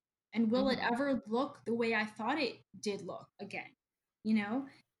body? And will it Mhm. ever look the way I thought it did look again? You know?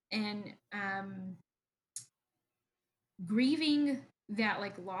 And grieving that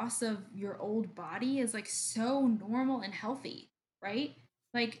like loss of your old body is like so normal and healthy, right?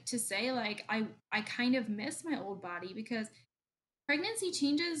 Like to say like I kind of miss my old body because pregnancy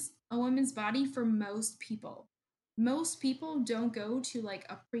changes a woman's body for most people. Most people don't go to like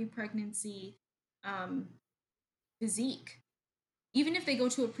a pre-pregnancy um, physique. Even if they go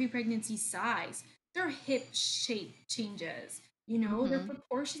to a pre-pregnancy size, their hip shape changes. You know, their Mhm.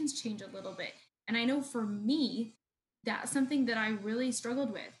 proportions change a little bit. And I know for me, that's something that I really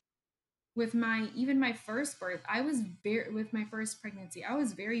struggled with my even my first birth. I was very with my first pregnancy, I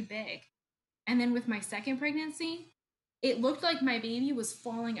was very big. And then with my second pregnancy, it looked like my baby was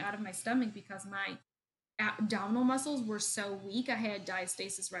falling out of my stomach because my abdominal muscles were so weak. I had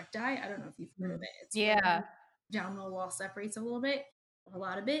diastasis recti. I don't know if you've heard of Mm. it. It's where Yeah. your abdominal wall separates a little bit, or a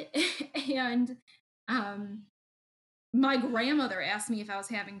lot of it. And um, my grandmother asked me if I was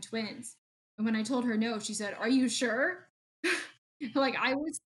having twins. And when I told her no, she said, "Are you sure?" Like I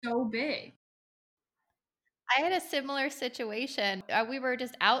was so big. I had a similar situation. We were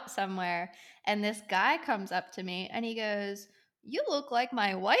just out somewhere, and this guy comes up to me and he goes, "You look like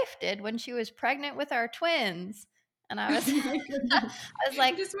my wife did when she was pregnant with our twins." And I was, Oh my goodness. I was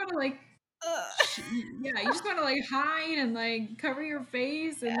like, You just want to like ugh. yeah, you just want to like hide and like cover your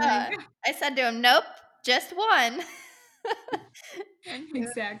face and like Yeah. I said to him, "Nope, just one." And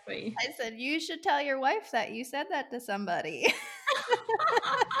exactly. I said, "You should tell your wife that you said that to somebody."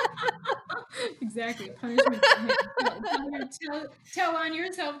 Exactly. Punishment for him. Tell on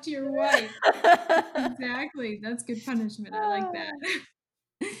yourself to your wife. Exactly. That's good punishment. I like that.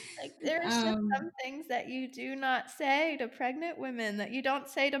 Like, there's just um, some things that you do not say to pregnant women that you don't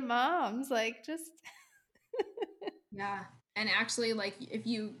say to moms, like, just yeah. And actually, like if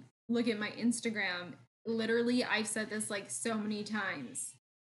you look at my Instagram, literally I've said this like so many times.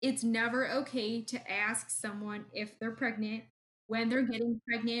 It's never okay to ask someone if they're pregnant, when they're getting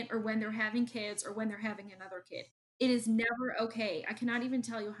pregnant, or when they're having kids, or when they're having another kid. It is never okay. I cannot even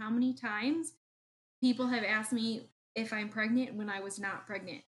tell you how many times people have asked me if I'm pregnant when I was not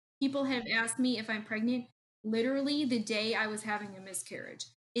pregnant. People have asked me if I'm pregnant literally the day I was having a miscarriage.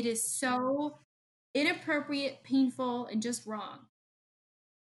 It is so inappropriate, painful, and just wrong.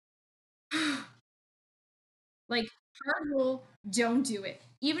 Like, hard rule, don't do it.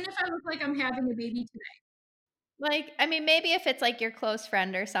 Even if I look like I'm having a baby today. like, I mean, maybe if it's, like, your close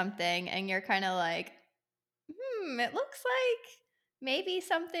friend or something and you're kinda like, it looks like." maybe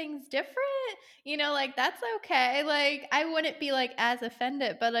something's different, like that's okay. Like I wouldn't be like as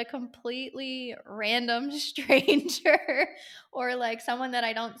offended, but a completely random stranger or like someone that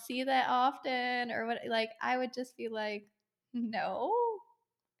I don't see that often or what, like I would just be like, no.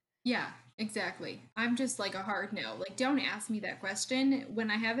 Yeah, exactly. I'm just like a hard no. Like, don't ask me that question. When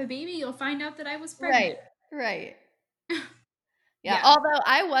I have a baby, you'll find out that I was Right. pregnant. Right. Yeah, Yeah. although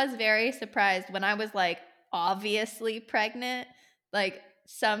I was very surprised when I was, like, obviously pregnant, like,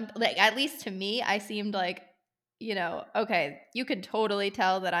 at least to me, I seemed like, okay, you can totally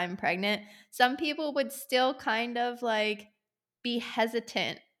tell that I'm pregnant. Some people would still kind of, like, be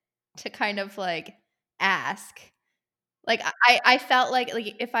hesitant to kind of, like, ask. Like, I felt like,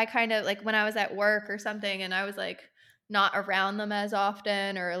 if I kind of like, when I was at work or something and I was, like, not around them as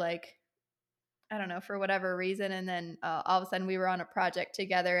often or, like, I don't know, for whatever reason. And then all of a sudden we were on a project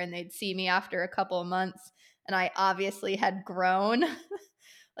together and they'd see me after a couple of months and I obviously had grown.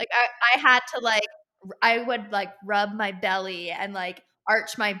 Like I had to like, I would like rub my belly and like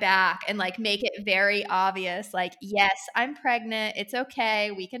arch my back and like make it very obvious. Like, yes, I'm pregnant. It's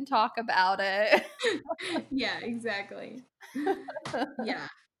okay. We can talk about it. Yeah, exactly. Yeah.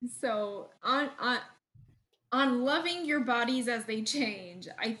 So on loving your bodies as they change,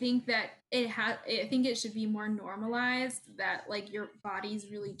 I think that I think it should be more normalized that like your bodies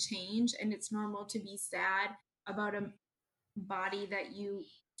really change and it's normal to be sad about a body that you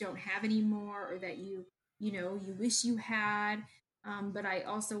don't have anymore or that you wish you had. But I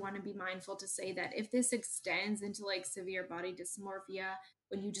also want to be mindful to say that if this extends into like severe body dysmorphia,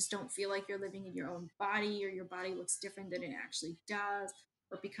 when you just don't feel like you're living in your own body or your body looks different than it actually does,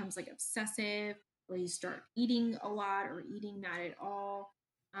 or it becomes like obsessive, or you start eating a lot or eating not at all,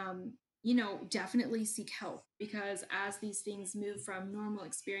 definitely seek help, because as these things move from normal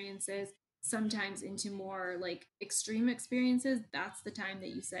experiences sometimes into more like extreme experiences, that's the time that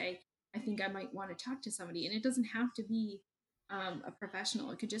you say, I think I might want to talk to somebody. And it doesn't have to be a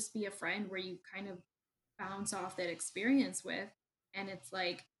professional, it could just be a friend where you kind of bounce off that experience with. And it's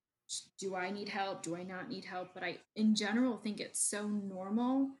like, do I need help? Do I not need help? But I, in general, think it's so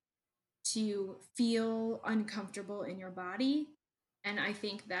normal to feel uncomfortable in your body. And I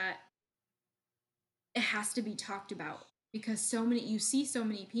think that it has to be talked about, because you see so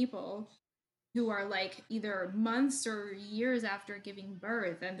many people who are like either months or years after giving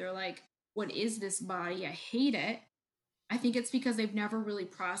birth and they're like, what is this body? I hate it. I think it's because they've never really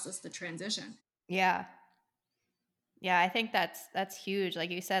processed the transition. Yeah. Yeah, I think that's huge. Like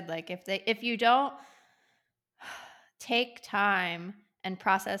you said, like if you don't take time and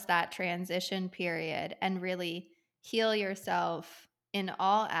process that transition period and really heal yourself in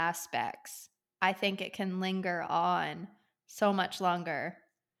all aspects, I think it can linger on so much longer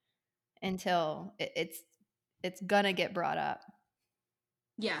until it's gonna get brought up.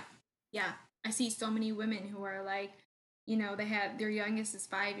 Yeah. Yeah. I see so many women who are like, they have their youngest is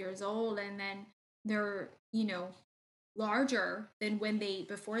 5 years old, and then they're, larger than when they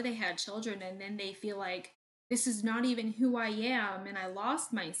before they had children, and then they feel like this is not even who I am and I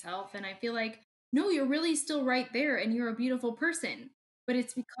lost myself, and I feel like, no, you're really still right there and you're a beautiful person. But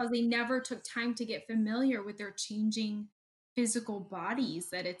it's because they never took time to get familiar with their changing physical bodies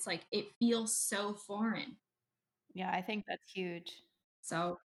that it's like it feels so foreign. Yeah, I think that's huge.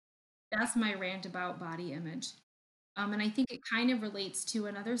 So that's my rant about body image. And I think it kind of relates to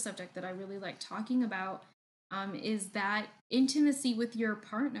another subject that I really like talking about, is that intimacy with your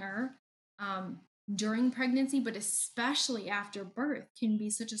partner during pregnancy, but especially after birth, can be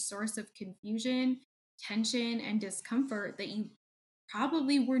such a source of confusion, tension, and discomfort that you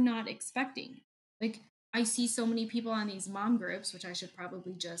probably were not expecting. Like, I see so many people on these mom groups, which I should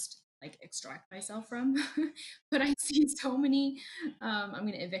probably just like extract myself from, but I see so many, I'm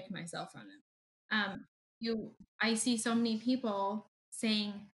going to evict myself from them. I see so many people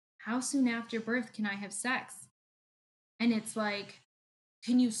saying, how soon after birth can I have sex? And it's like,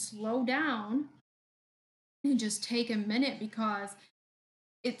 can you slow down and just take a minute? Because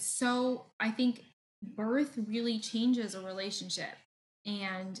it's so, I think birth really changes a relationship.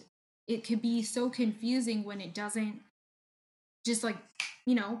 And it could be so confusing when it doesn't just like,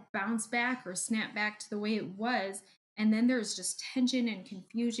 bounce back or snap back to the way it was. And then there's just tension and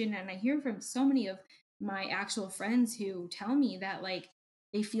confusion. And I hear from so many of my actual friends who tell me that like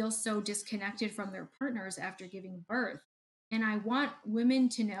they feel so disconnected from their partners after giving birth. And I want women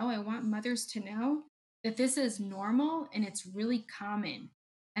to know, I want mothers to know that this is normal and it's really common.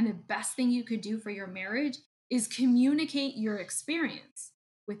 And the best thing you could do for your marriage is communicate your experience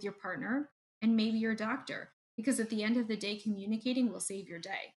with your partner and maybe your doctor, because at the end of the day, communicating will save your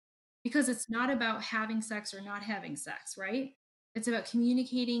day. Because it's not about having sex or not having sex, right? It's about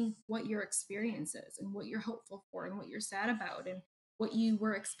communicating what your experience is and what you're hopeful for and what you're sad about and what you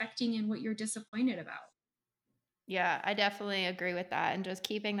were expecting and what you're disappointed about. Yeah, I definitely agree with that. And just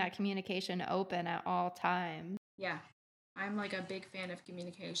keeping that communication open at all times. Yeah. I'm like a big fan of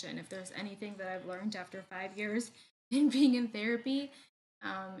communication. If there's anything that I've learned after 5 years in being in therapy,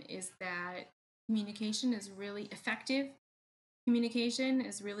 is that communication is really effective. Communication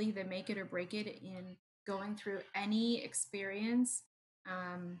is really the make it or break it in going through any experience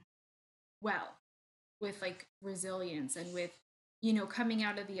um, well, with like resilience and with, coming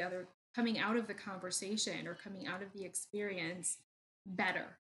out of the conversation or coming out of the experience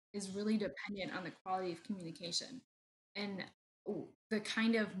better is really dependent on the quality of communication. And the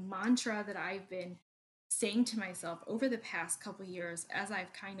kind of mantra that I've been saying to myself over the past couple years as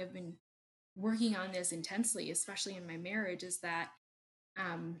I've kind of been working on this intensely, especially in my marriage, is that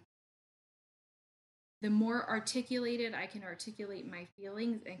um, the more articulated I can articulate my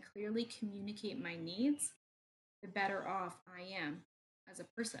feelings and clearly communicate my needs, the better off I am as a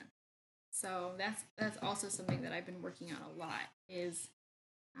person. So that's also something that I've been working on a lot is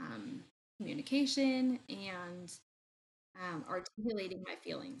um, communication and articulating my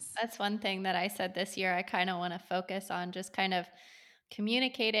feelings. That's one thing that I said this year. I kind of want to focus on just kind of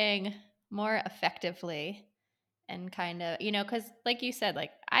communicating more effectively and kind of, because like you said,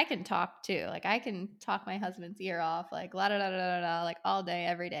 like I can talk too. Like I can talk my husband's ear off, like la da da da da da, like all day,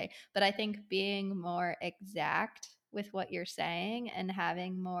 every day. But I think being more exact with what you're saying and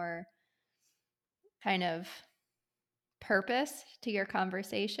having more kind of purpose to your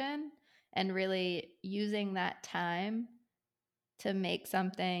conversation and really using that time to make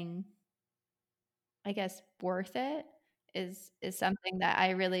something, I guess, worth it is something that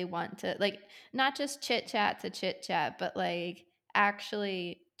I really want to, like, not just chit chat to chit chat, but like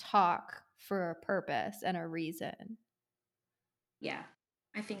actually talk for a purpose and a reason. Yeah,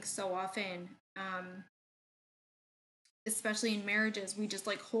 I think so often, especially in marriages, we just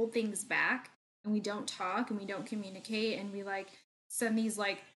like hold things back and we don't talk and we don't communicate and we like send these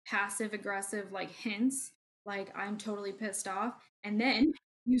like passive aggressive like hints, like I'm totally pissed off. And then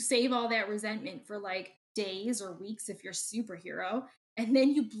you save all that resentment for like days or weeks if you're superhero. And then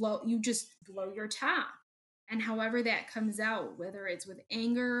you just blow your top. And however that comes out, whether it's with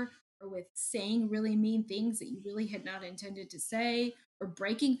anger or with saying really mean things that you really had not intended to say, or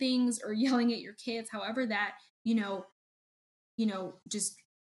breaking things or yelling at your kids, however that, you know, just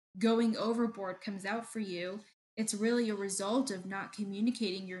going overboard comes out for you, it's really a result of not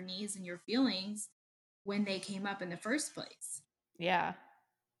communicating your needs and your feelings when they came up in the first place. Yeah.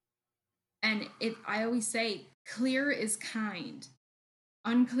 And I always say, clear is kind,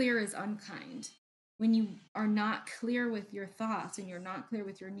 unclear is unkind. When you are not clear with your thoughts and you're not clear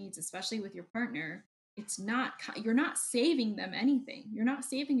with your needs, especially with your partner, it's not, you're not saving them anything. You're not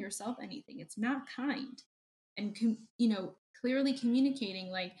saving yourself anything. It's not kind. And, clearly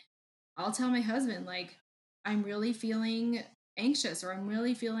communicating, like, I'll tell my husband, like, I'm really feeling anxious or I'm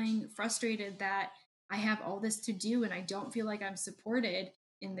really feeling frustrated that I have all this to do and I don't feel like I'm supported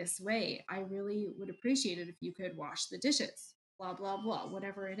in this way. I really would appreciate it if you could wash the dishes, blah, blah, blah,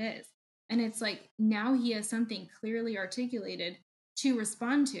 whatever it is. And it's like now he has something clearly articulated to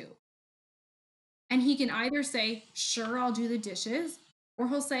respond to. And he can either say, sure, I'll do the dishes, or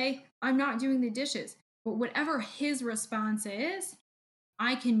he'll say, I'm not doing the dishes. But whatever his response is,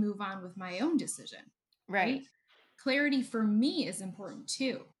 I can move on with my own decision, Right. right? Clarity for me is important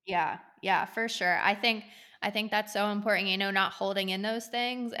too. Yeah. Yeah, for sure. I think that's so important, not holding in those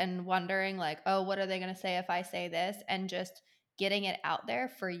things and wondering like, oh, what are they going to say if I say this, and just getting it out there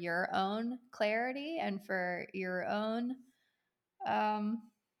for your own clarity and for your own um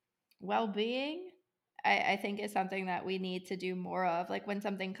well-being. I think is something that we need to do more of. Like when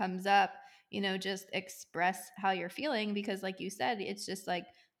something comes up, just express how you're feeling, because like you said, it's just like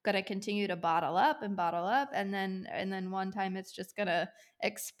gonna continue to bottle up, and then one time it's just gonna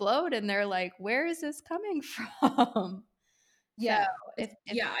explode and they're like, where is this coming from? So Yeah. if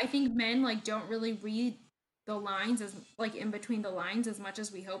Yeah, I think men like don't really read the lines as like in between the lines as much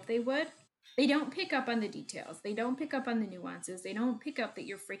as we hope they would. They don't pick up on the details. They don't pick up on the nuances. They don't pick up that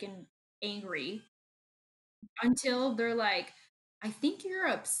you're freaking angry until they're like, I think you're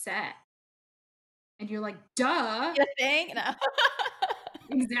upset. And you're like, duh. you think no.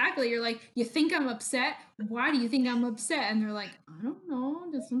 Exactly. You're like, you think I'm upset? Why do you think I'm upset? And they're like, I don't know.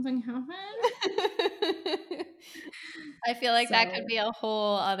 Did something happen? I feel like that could So, be a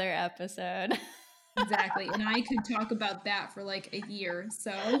whole other episode. exactly. And I could talk about that for like a year.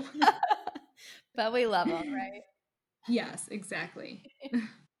 So, But we love them, right? yes, exactly.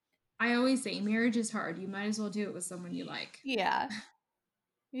 I always say marriage is hard. You might as well do it with someone you like. Yeah.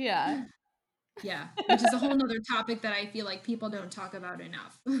 Yeah. Yeah, which is a whole nother topic that I feel like people don't talk about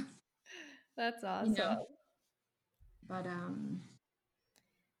enough. That's You know? awesome. But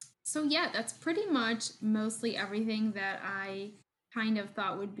so yeah, that's pretty much mostly everything that I kind of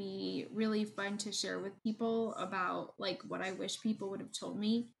thought would be really fun to share with people about like what I wish people would have told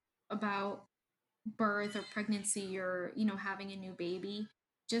me about birth or pregnancy or, having a new baby.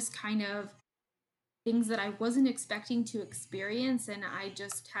 Just kind of things that I wasn't expecting to experience and I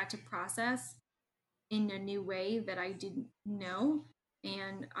just had to process in a new way that I didn't know.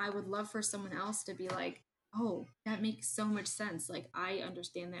 And I would love for someone else to be like, oh, that makes so much sense. Like, I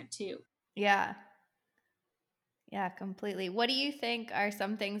understand that too. Yeah. Yeah, completely. What do you think are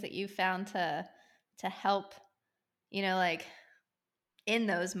some things that you found to help, like in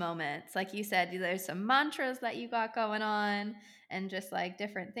those moments? Like you said, there's some mantras that you got going on and just like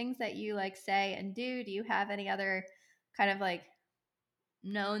different things that you like say and do. Do you have any other kind of like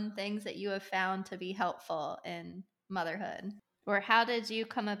known things that you have found to be helpful in motherhood? Or how did you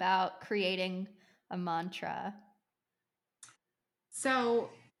come about creating a mantra? So,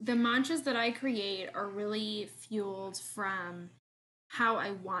 the mantras that I create are really fueled from how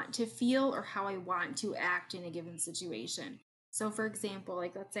I want to feel or how I want to act in a given situation. So, for example,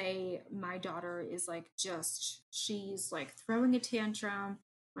 like let's say my daughter is like she's like throwing a tantrum.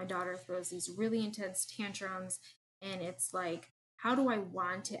 My daughter throws these really intense tantrums, and it's like, how do I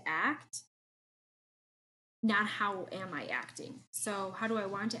want to act? Not how am I acting. So, how do I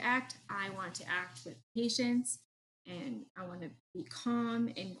want to act? I want to act with patience and I want to be calm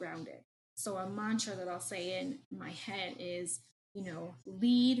and grounded. So, a mantra that I'll say in my head is,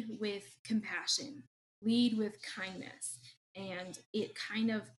 lead with compassion, lead with kindness. And it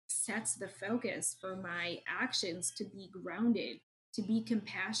kind of sets the focus for my actions to be grounded, to be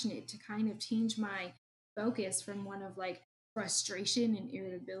compassionate, to kind of change my focus from one of like frustration and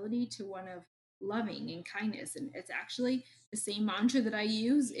irritability to one of loving and kindness. And it's actually the same mantra that I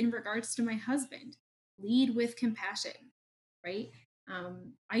use in regards to my husband: lead with compassion, right?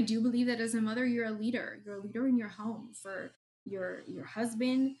 I do believe that as a mother, you're a leader. You're a leader in your home for your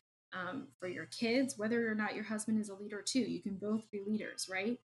husband, for your kids, whether or not your husband is a leader too. You can both be leaders,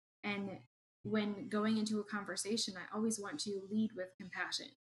 right? And when going into a conversation, I always want to lead with compassion.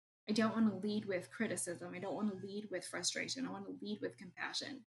 I don't want to lead with criticism. I don't want to lead with frustration. I want to lead with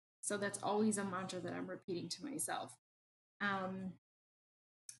compassion. So that's always a mantra that I'm repeating to myself. Um,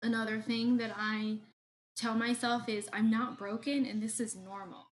 Another thing that I tell myself is I'm not broken and this is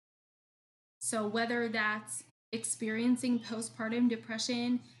normal. So whether that's experiencing postpartum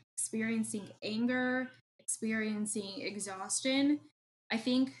depression, experiencing anger, experiencing exhaustion, I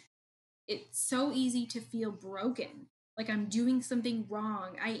think it's so easy to feel broken. Like I'm doing something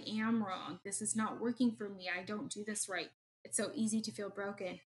wrong. I am wrong. This is not working for me. I don't do this right. It's so easy to feel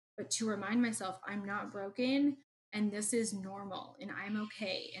broken. But to remind myself, I'm not broken and this is normal and I'm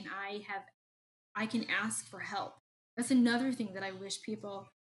okay and I can ask for help. That's another thing that I wish people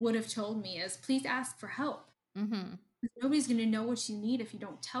would have told me is please ask for help. Mm-hmm. Nobody's going to know what you need if you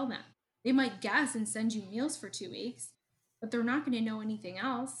don't tell them. They might guess and send you meals for 2 weeks, but they're not going to know anything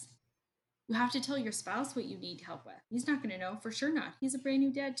else. You have to tell your spouse what you need help with. He's not going to know, for sure not. He's a brand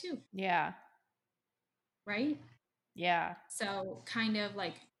new dad too, Yeah. right? Yeah. So, kind of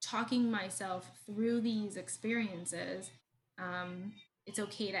like talking myself through these experiences, um, it's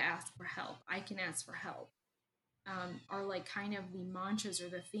okay to ask for help. I can ask for help. Are like kind of the mantras or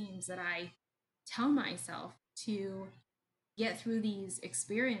the themes that I tell myself to get through these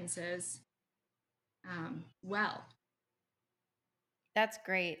experiences well. That's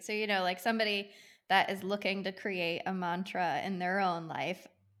great. So, like somebody that is looking to create a mantra in their own life,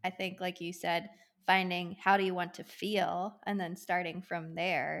 I think, like you said, finding how do you want to feel and then starting from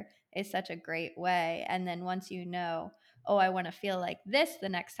there is such a great way. And then once you know, oh, I want to feel like this the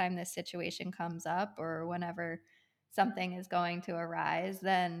next time this situation comes up or whenever something is going to arise,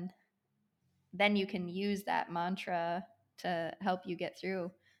 then you can use that mantra to help you get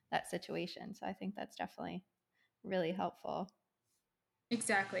through that situation. So I think that's definitely really helpful.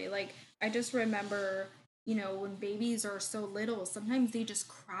 Exactly. Like I just remember, when babies are so little, sometimes they just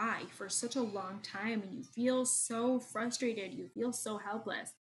cry for such a long time and you feel so frustrated, you feel so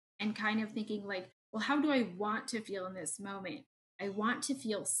helpless and kind of thinking like, well, how do I want to feel in this moment? I want to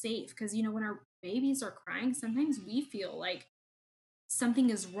feel safe because when our babies are crying, sometimes we feel like something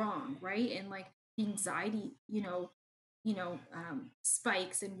is wrong, right? And like the anxiety,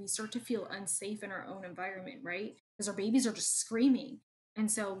 spikes and we start to feel unsafe in our own environment, right? Because our babies are just screaming. And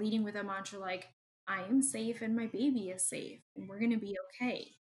so leading with a mantra like, I am safe and my baby is safe and we're going to be okay.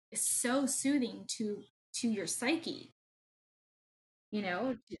 is so soothing to your psyche.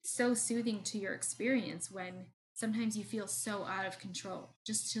 It's so soothing to your experience when sometimes you feel so out of control,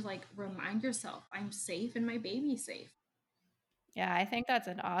 just to like remind yourself, I'm safe and my baby's safe. Yeah, I think that's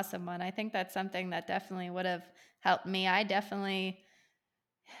an awesome one. I think that's something that definitely would have helped me. I definitely,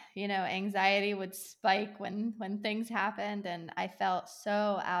 anxiety would spike when things happened, and I felt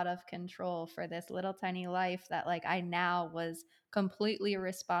so out of control for this little tiny life that like I now was completely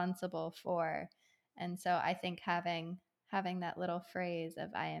responsible for. And so I think having that little phrase of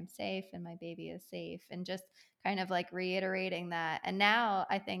I am safe and my baby is safe, and just kind of like reiterating that. And now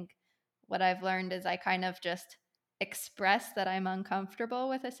I think what I've learned is I kind of just express that I'm uncomfortable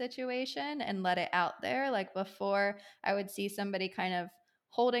with a situation and let it out there. Like before, I would see somebody kind of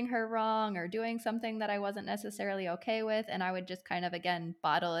holding her wrong or doing something that I wasn't necessarily okay with, and I would just kind of again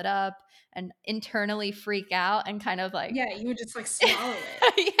bottle it up and internally freak out and kind of like Yeah, you would just like swallow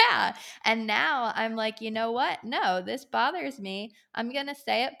it. yeah. And now I'm like, you know what? No, this bothers me. I'm going to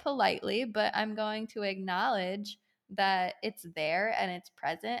say it politely, but I'm going to acknowledge that it's there and it's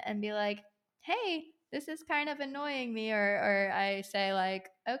present and be like, hey, this is kind of annoying me. Or I say, like,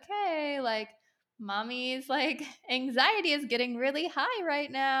 okay, like, mommy's like anxiety is getting really high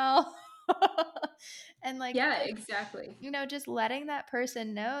right now. And like, Yeah, exactly. just letting that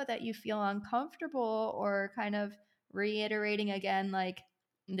person know that you feel uncomfortable, or kind of reiterating again, like,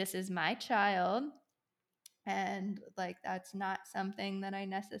 this is my child. And like, that's not something that I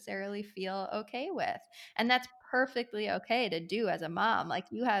necessarily feel okay with. And that's perfectly okay to do as a mom. Like,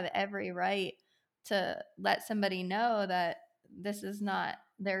 you have every right to let somebody know that this is not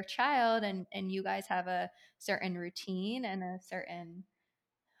their child, and you guys have a certain routine and a certain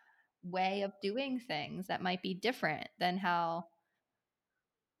way of doing things that might be different than how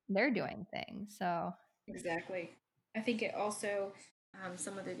they're doing things. So, Exactly. I think it also,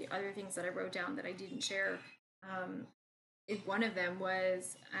 some of the other things that I wrote down that I didn't share, um, if one of them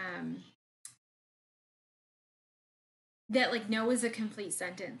was that like no is a complete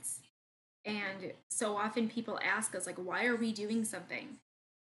sentence. And so often people ask us like, why are we doing something?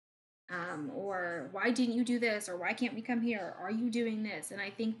 Or why didn't you do this? Or why can't we come here? Are you doing this? And I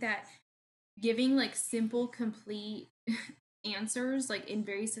think that giving like simple, complete answers, like in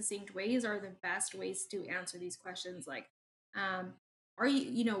very succinct ways, are the best ways to answer these questions. Like, um, are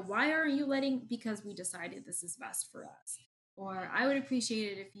why aren't you letting? Because we decided this is best for us. Or I would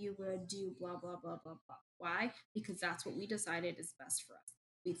appreciate it if you would do blah, blah, blah, blah, blah. Why? Because that's what we decided is best for us.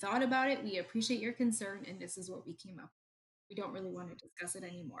 We thought about it. We appreciate your concern. And this is what we came up. We don't really want to discuss it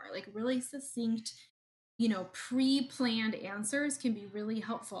anymore. Like really succinct, pre-planned answers can be really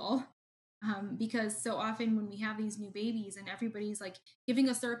helpful, because so often when we have these new babies and everybody's like giving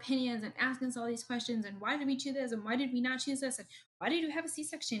us their opinions and asking us all these questions, and why did we choose this and why did we not choose this, and why did you have a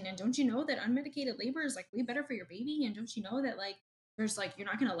c-section, and don't you know that unmedicated labor is like way better for your baby, and don't you know that like there's like you're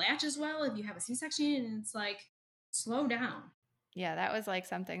not going to latch as well if you have a c-section, and it's like slow down. yeah, that was like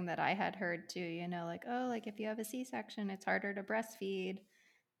something that I had heard too, like, oh, like if you have a C-section, it's harder to breastfeed.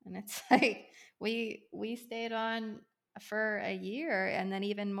 And it's like we stayed on for a year, and then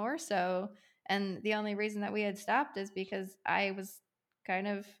even more so. And the only reason that we had stopped is because I was kind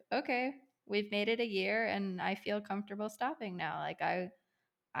of, okay, we've made it a year and I feel comfortable stopping now. Like,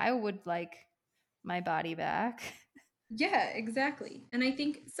 I would like my body back. Yeah, exactly. And I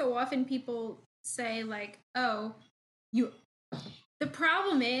think so often people say like, "Oh, you the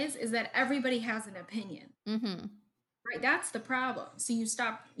problem is that everybody has an opinion." Mm-hmm. Right? That's the problem. So you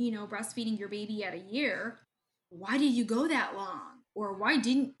stop, breastfeeding your baby at a year. Why did you go that long? Or why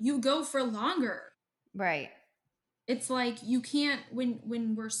didn't you go for longer? Right. It's like you can't when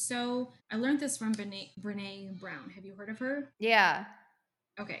we're so I learned this from Brene Brown. Have you heard of her? Yeah.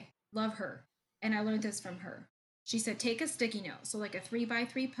 Okay, love her. And I learned this from her. She said, take a sticky note, so like a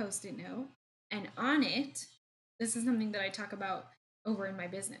 3x3 post it note, and on it, this is something that I talk about over in my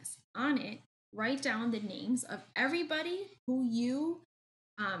business. On it, write down the names of everybody who you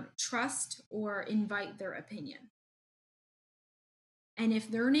trust or invite their opinion. And if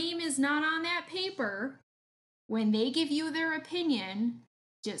their name is not on that paper, when they give you their opinion,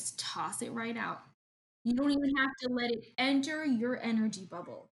 just toss it right out. You don't even have to let it enter your energy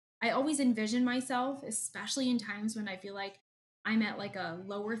bubble. I always envision myself, especially in times when I feel like I'm at like a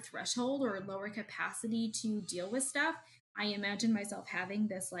lower threshold or lower capacity to deal with stuff. I imagine myself having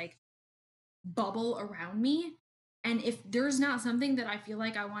this like bubble around me. And if there's not something that I feel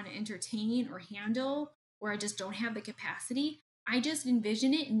like I want to entertain or handle, or I just don't have the capacity, I just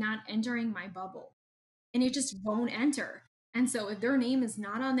envision it not entering my bubble, and it just won't enter. And so if their name is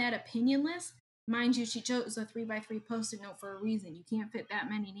not on that opinion list, Mind you, she chose a 3x3 post-it note for a reason. You can't fit that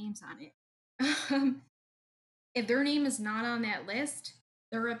many names on it. If their name is not on that list,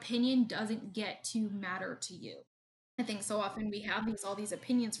 their opinion doesn't get to matter to you. I think so often we have all these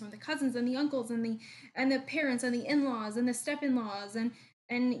opinions from the cousins and the uncles and the parents and the in-laws and the step-in-laws and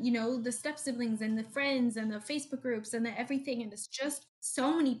the step siblings and the friends and the Facebook groups and the everything, and it's just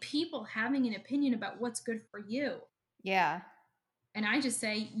so many people having an opinion about what's good for you. Yeah. And I just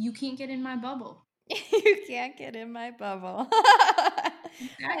say, you can't get in my bubble. You can't get in my bubble. I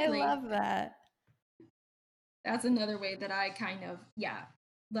Exactly. love that. That's another way that I kind of, yeah,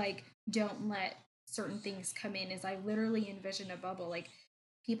 like don't let certain things come in, is I literally envision a bubble. Like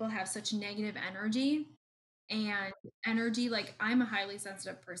people have such negative energy, and energy, like I'm a highly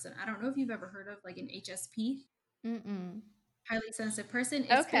sensitive person. I don't know if you've ever heard of like an HSP, Mm-mm. highly sensitive person.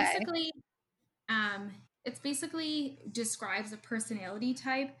 Okay. Um it's basically describes a personality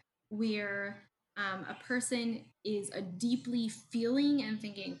type where a person is a deeply feeling and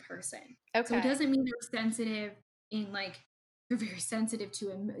thinking person. So it Okay. doesn't mean they're sensitive in like they're very sensitive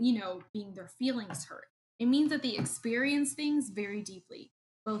to being their feelings hurt. It means that they experience things very deeply,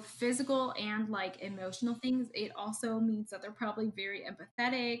 both physical and like emotional things. It also means that they're probably very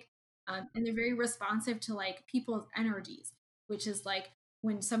empathetic, and they're very responsive to like people's energies, which is like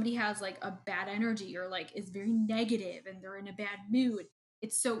when somebody has like a bad energy or like is very negative and they're in a bad mood,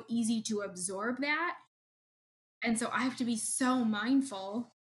 it's so easy to absorb that. And so I have to be so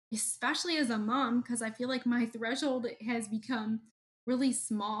mindful, especially as a mom, because I feel like my threshold has become really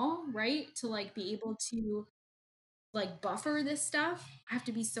small, right? To like be able to like buffer this stuff. I have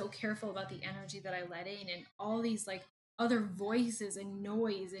to be so careful about the energy that I let in and all these like other voices and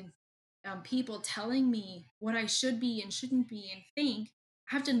noise and people telling me what I should be and shouldn't be and think.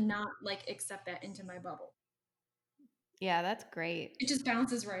 I have to not like accept that into my bubble. Yeah, that's great. It just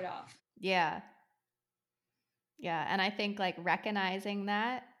bounces right off. Yeah. Yeah. And I think like recognizing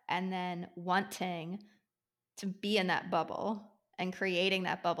that and then wanting to be in that bubble and creating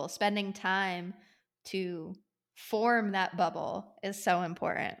that bubble, spending time to form that bubble is so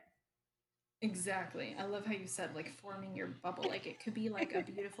important. Exactly. I love how you said like forming your bubble. Like it could be like a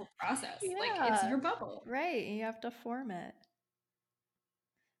beautiful process. Like it's Yeah. your bubble. Right. You have to form it.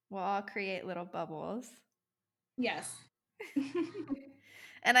 We'll all create little bubbles. Yes.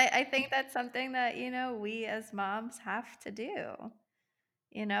 And I think that's something that, we as moms have to do,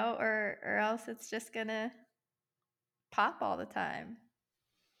 or else it's just gonna pop all the time.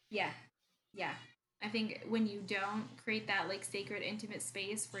 Yeah. Yeah. I think when you don't create that like sacred, intimate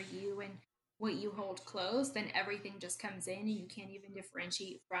space for you and what you hold close, then everything just comes in and you can't even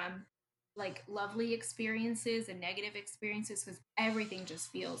differentiate from like lovely experiences and negative experiences because everything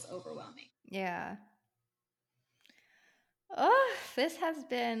just feels overwhelming. Yeah. Oh, this has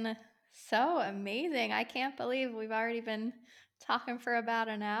been so amazing. I can't believe we've already been talking for about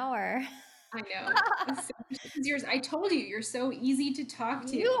an hour. I know. It's so much easier. I told you, you're so easy to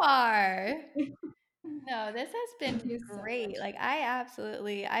talk You to. are. No, this has Thank been you so great. much. Like I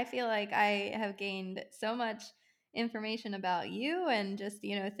feel like I have gained so much information about you and just,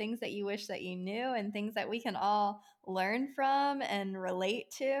 things that you wish that you knew and things that we can all learn from and relate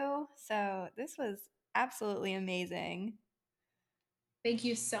to. So, this was absolutely amazing. Thank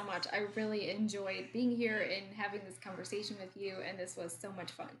you so much. I really enjoyed being here and having this conversation with you, and this was so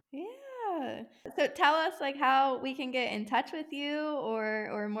much fun. Yeah. So tell us like how we can get in touch with you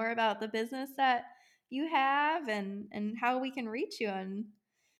or more about the business that you have and how we can reach you and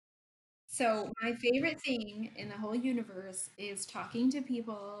So, my favorite thing in the whole universe is talking to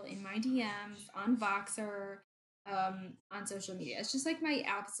people in my DMs, on Voxer, on social media. It's just like my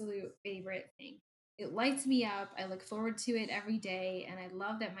absolute favorite thing. It lights me up. I look forward to it every day. And I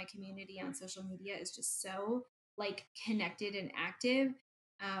love that my community on social media is just so like connected and active.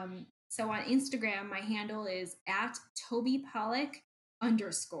 So on Instagram, my handle is at Toby Pollock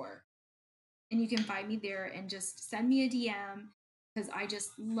underscore, and you can find me there and just send me a DM because I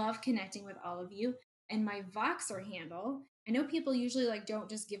just love connecting with all of you. And my Voxer handle, I know people usually like don't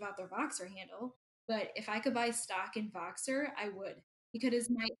just give out their Voxer handle, but if I could buy stock in Voxer, I would, because it's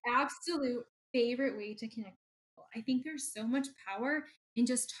my absolute favorite way to connect with people. I think there's so much power in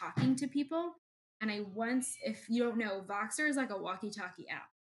just talking to people. And if you don't know, Voxer is like a walkie-talkie app.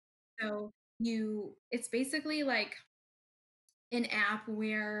 So it's basically like an app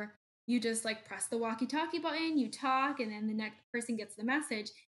where you just like press the walkie-talkie button, you talk, and then the next person gets the message.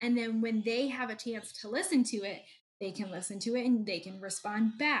 And then when they have a chance to listen to it, they can listen to it and they can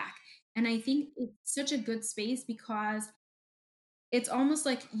respond back. And I think it's such a good space because it's almost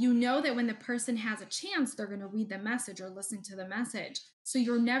like you know that when the person has a chance, they're going to read the message or listen to the message. So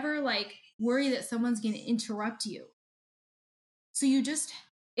you're never like worried that someone's going to interrupt you. So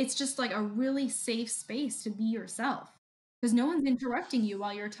it's just like a really safe space to be yourself because no one's interrupting you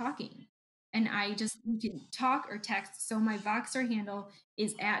while you're talking. And you can talk or text. So my Voxer handle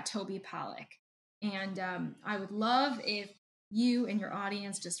is at Toby Pollock. And I would love if you and your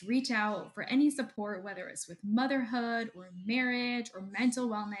audience just reach out for any support, whether it's with motherhood or marriage or mental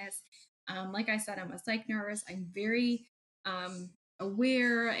wellness. Like I said, I'm a psych nurse. I'm very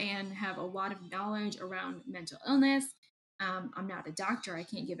aware and have a lot of knowledge around mental illness. I'm not a doctor. I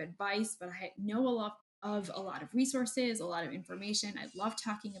can't give advice, but I know a lot of resources, a lot of information. I love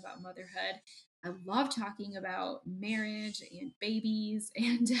talking about motherhood. I love talking about marriage and babies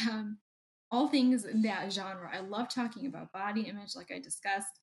and all things in that genre. I love talking about body image, like I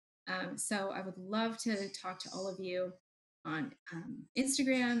discussed. So I would love to talk to all of you on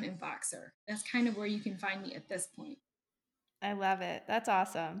Instagram and Voxer. That's kind of where you can find me at this point. I love it. That's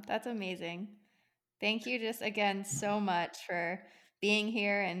awesome. That's amazing. Thank you just again so much for being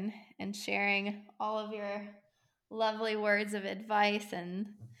here and sharing all of your lovely words of advice and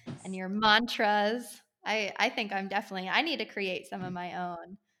your mantras. I think I need to create some of my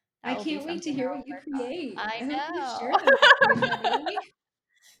own. I That will be can't wait to something hear I'll what you work on. create. I I hope you share know. them with everybody.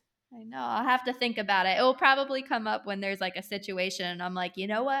 I know. I'll have to think about it. It will probably come up when there's like a situation and I'm like, you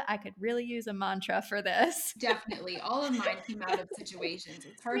know what? I could really use a mantra for this. Definitely. All of mine came out of situations.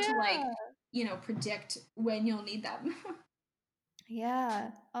 It's hard to Yeah. predict when you'll need them.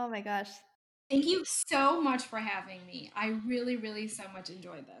 Yeah. Oh my gosh. Thank you so much for having me. I really, really so much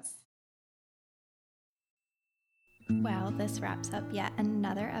enjoyed this. Well, this wraps up yet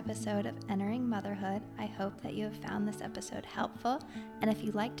another episode of Entering Motherhood. I hope that you have found this episode helpful, and if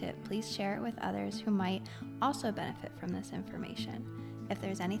you liked it, please share it with others who might also benefit from this information. If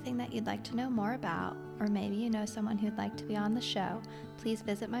there's anything that you'd like to know more about, or maybe you know someone who'd like to be on the show, please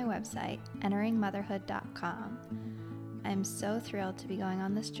visit my website, enteringmotherhood.com. I'm so thrilled to be going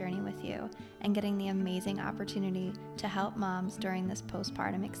on this journey with you and getting the amazing opportunity to help moms during this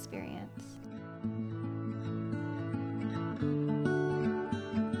postpartum experience.